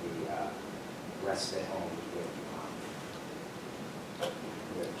of the respite homes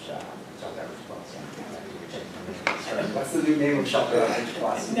which Shelter Plus. What's the new name of Shelter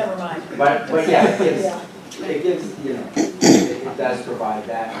Plus? Never mind. But yeah, it gives, you know, it does provide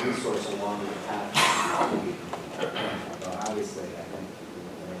that resource along the path. Obviously, I think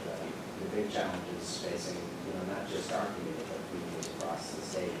one of the big challenges facing, you know, not just our community, but communities across the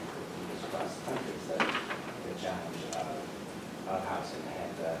state and communities across the country is the challenge of housing. I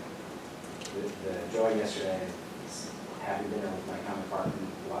had the joy yesterday having dinner with my counterpart in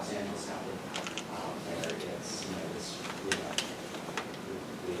Los Angeles County, where it's, you know, this, you know,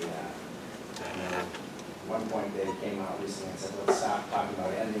 and then point they came out recently and said, let's stop talking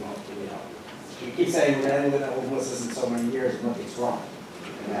about ending, you keep saying we're ending with homelessness in so many years, and look, it's wrong.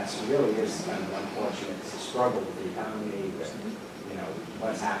 And that's really is kind of an unfortunate struggle with the economy, with,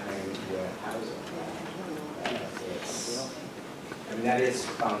 what's happening with housing. That is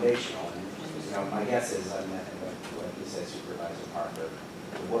foundational. And, my guess is, what you said, Supervisor Parker,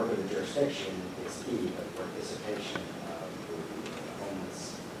 the work of the jurisdiction is key, but participation of the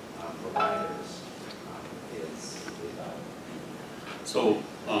homeless providers is valuable. So,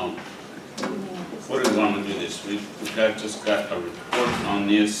 what do we want to do this? We've just got a report on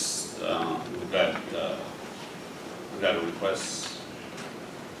this. We got a request.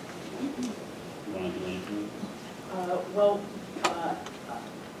 You want to do anything?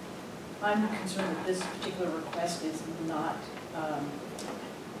 I'm concerned that this particular request is not,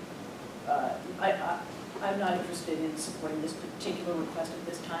 I'm not interested in supporting this particular request at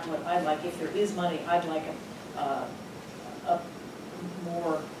this time. What I'd like, if there is money, I'd like a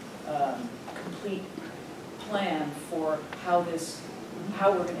more complete plan for how we're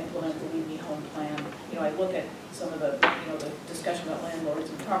going to implement the Leave Me Home plan. I look at some of the, the discussion about landlords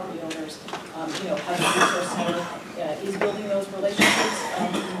and property owners, how the resource center is building those relationships,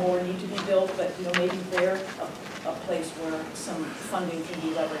 or need to be built, but, maybe they're a place where some funding can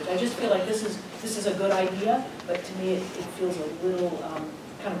be leveraged. I just feel like this is a good idea, but to me it feels a little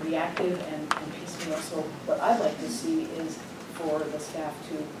kind of reactive and piecemeal. So what I'd like to see is for the staff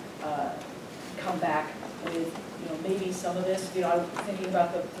to come back with, maybe some of this, I'm thinking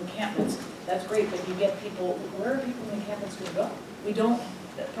about the encampments. That's great, but you get people, where are people in encampments going to go?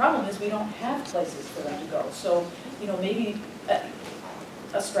 The problem is we don't have places for them to go. So, maybe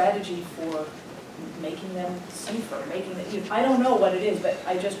a strategy for making them safer, I don't know what it is, but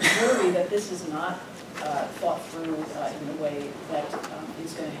I just worry that this is not thought through in a way that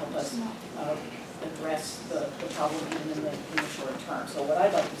is going to help us address the problem even in the short term. So what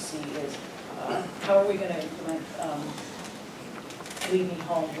I'd like to see is how are we going to implement Leave Me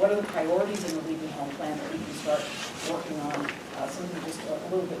Home? What are the priorities in the Leave Me Home plan that we can start working on? Something just a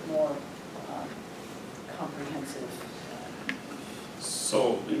little bit more comprehensive.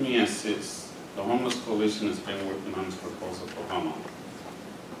 So let me ask this. The Homeless Coalition has been working on this proposal for how long?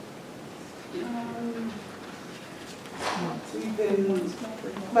 We've been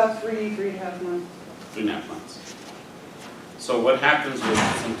about 3.5 months. 3.5 months. So what happens with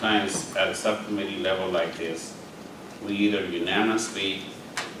sometimes at a subcommittee level like this, we either unanimously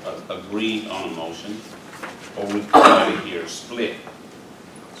agree on a motion or we come out of here split.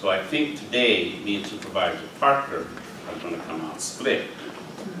 So I think today, me and Supervisor Parker are going to come out split.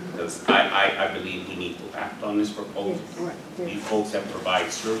 Because I believe we need to act on this proposal. These folks that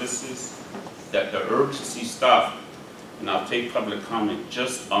provide services, that the urgency stuff, and I'll take public comment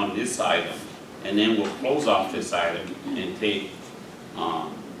just on this item, and then we'll close off this item and take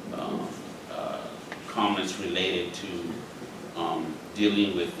comments related to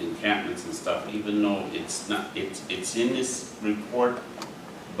dealing with encampments and stuff, even though it's not, it's in this report,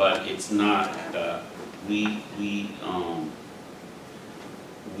 but it's not, we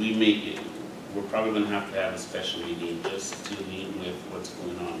make it, we're probably going to have a special meeting just dealing with what's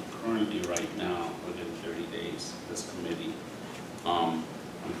going on currently right now within 30 days, this committee. I'm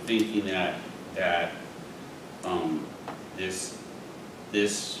thinking that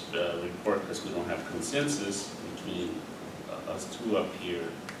this report, because we don't have consensus between us two up here,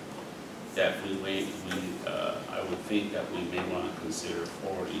 that I would think that we may want to consider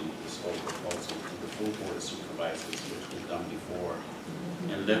forwarding this whole proposal to the full board of supervisors, which we've done before,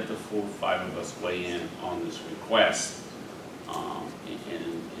 and let the full 5 of us weigh in on this request,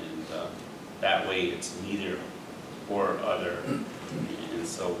 and that way it's neither or other. And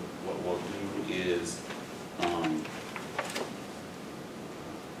so what we'll do is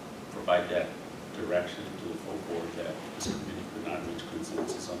provide that direction to the full board that this committee could not reach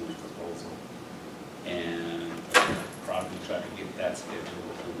consensus on this proposal, and probably try to get that scheduled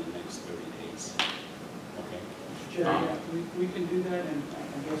within the next 30 days. Okay? Chair, yeah, we can do that, and I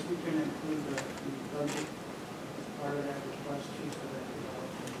guess we can include the budget as part of that request too, so that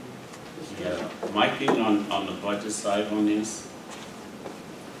Yeah, my thing on the budget side on this,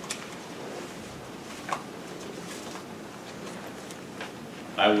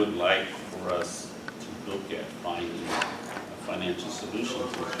 I would like for us to look at finding a financial solution to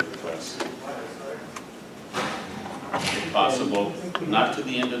this request. If possible, not to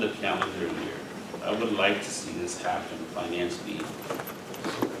the end of the calendar year. I would like to see this happen financially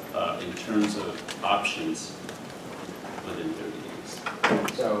in terms of options within 30 days.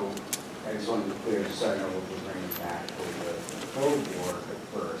 So I just want to be clear, so I know we'll be bringing back to the full board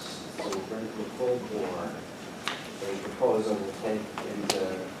first. So we'll bring to the full board a proposal will take into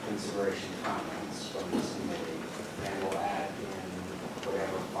consideration comments from this committee, and we'll add in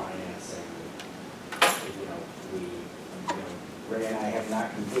whatever financing, Ray and I have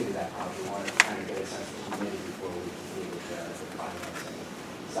not completed that part. We want to kind of get a sense of the committee before we complete the financing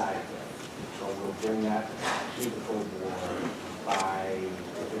side of it. So we'll bring that to the full board by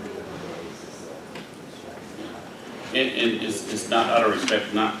 30 days. And it's not out of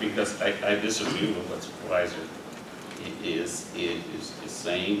respect, not because I disagree with what Supervisor is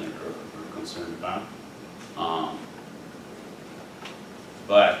saying or concerned about.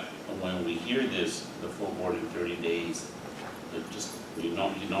 But when we hear this, the full board in 30 days, it just, you know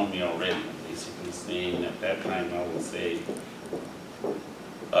me already. I'm basically saying at that time I will say,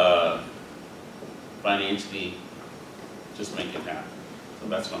 financially, just make it happen. So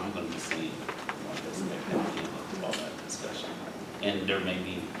that's what I'm going to be saying all that discussion. And there may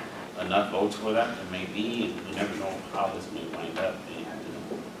be enough votes for that, there may be, and you never know how this may wind up,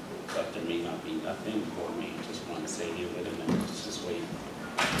 and, but there may not be nothing, or may just want to say here, wait a minute, just wait.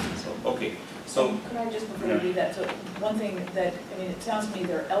 So, okay, so. Could I just, before you do that, so one thing that, I mean, it sounds to me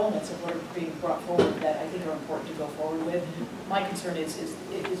there are elements of what are being brought forward that I think are important to go forward with. My concern is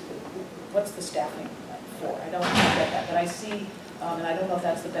what's the staffing for? I don't get that, but I see, and I don't know if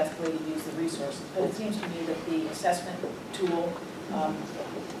that's the best way to use the resources, but it seems to me that the assessment tool,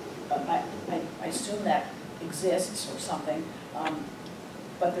 I assume that exists or something,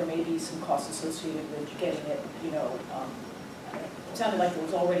 but there may be some costs associated with getting it, it sounded like there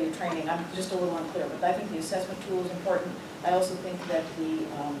was already a training. I'm just a little unclear, but I think the assessment tool is important. I also think that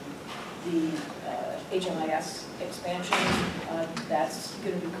the HMIS expansion, that's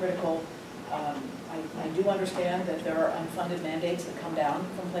going to be critical. I do understand that there are unfunded mandates that come down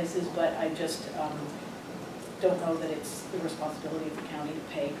from places, but I just don't know that it's the responsibility of the county to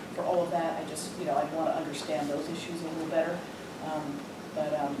pay for all of that. I just, I want to understand those issues a little better.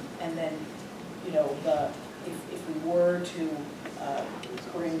 And then, if we were to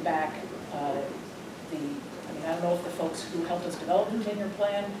bring back I don't know if the folks who helped us develop the 10-year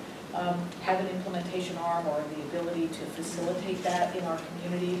plan have an implementation arm or the ability to facilitate that in our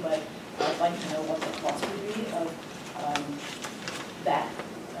community, but I'd like to know what the cost would be of that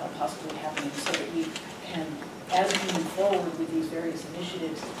possibly happening, so that we can, as we move forward with these various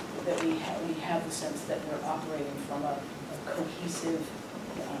initiatives, that we have the sense that we're operating from a cohesive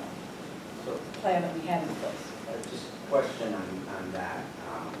plan that we have in place. Just a question on that.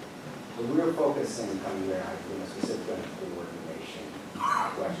 So we were focusing coming here on specifically on the coordination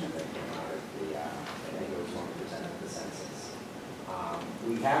question that came out of the, I think it was 1% of the census.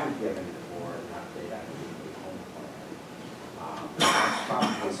 We haven't given the board an update on the home plan. That's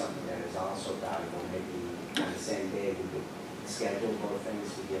probably something that is also valuable. Maybe on the same day we could schedule both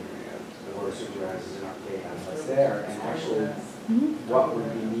things to give the board of supervisors an update on what's there, and actually what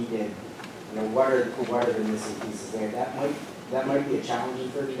would be needed. What are the missing pieces there? That might be a challenge in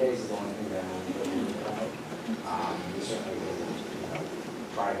 30 days. Is the only thing that I'm really about. We certainly will,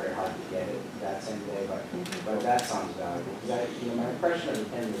 try very hard to get it that same day, but that sounds valuable. Because my impression of the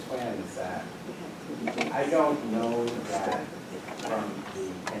 10-year plan is that I don't know that from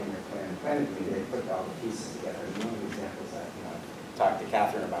the 10-year planning committee they put all the pieces together. And one of the examples that talked to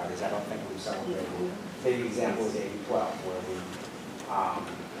Catherine about is I don't think we've celebrated. Big example is 80-12, where we.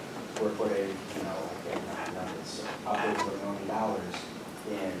 We're putting, numbers, upwards of $1 million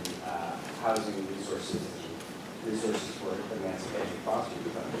in housing resources for emancipation foster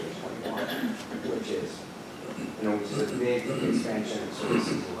youth under age 21, which is a big expansion of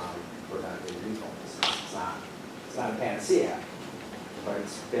services around preventative youth homelessness. It's not a panacea, but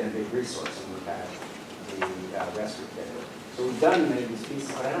it's been a big resource, and we've had the rescue kit. So we've done many of these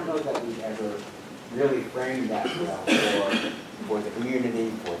pieces, but I don't know that we've ever really framed that well for the community,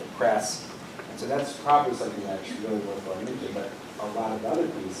 for the press. And so that's probably something that's really worth going into, but a lot of the other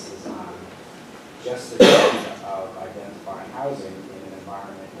pieces on just the idea of identifying housing in an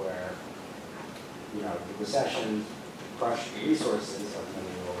environment where, the recession crushed resources of many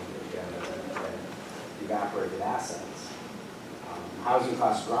and evaporated assets. Housing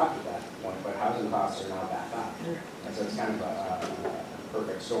costs dropped at that point, but housing costs are now back up. And so it's kind of a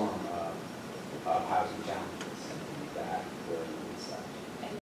perfect storm of housing challenges.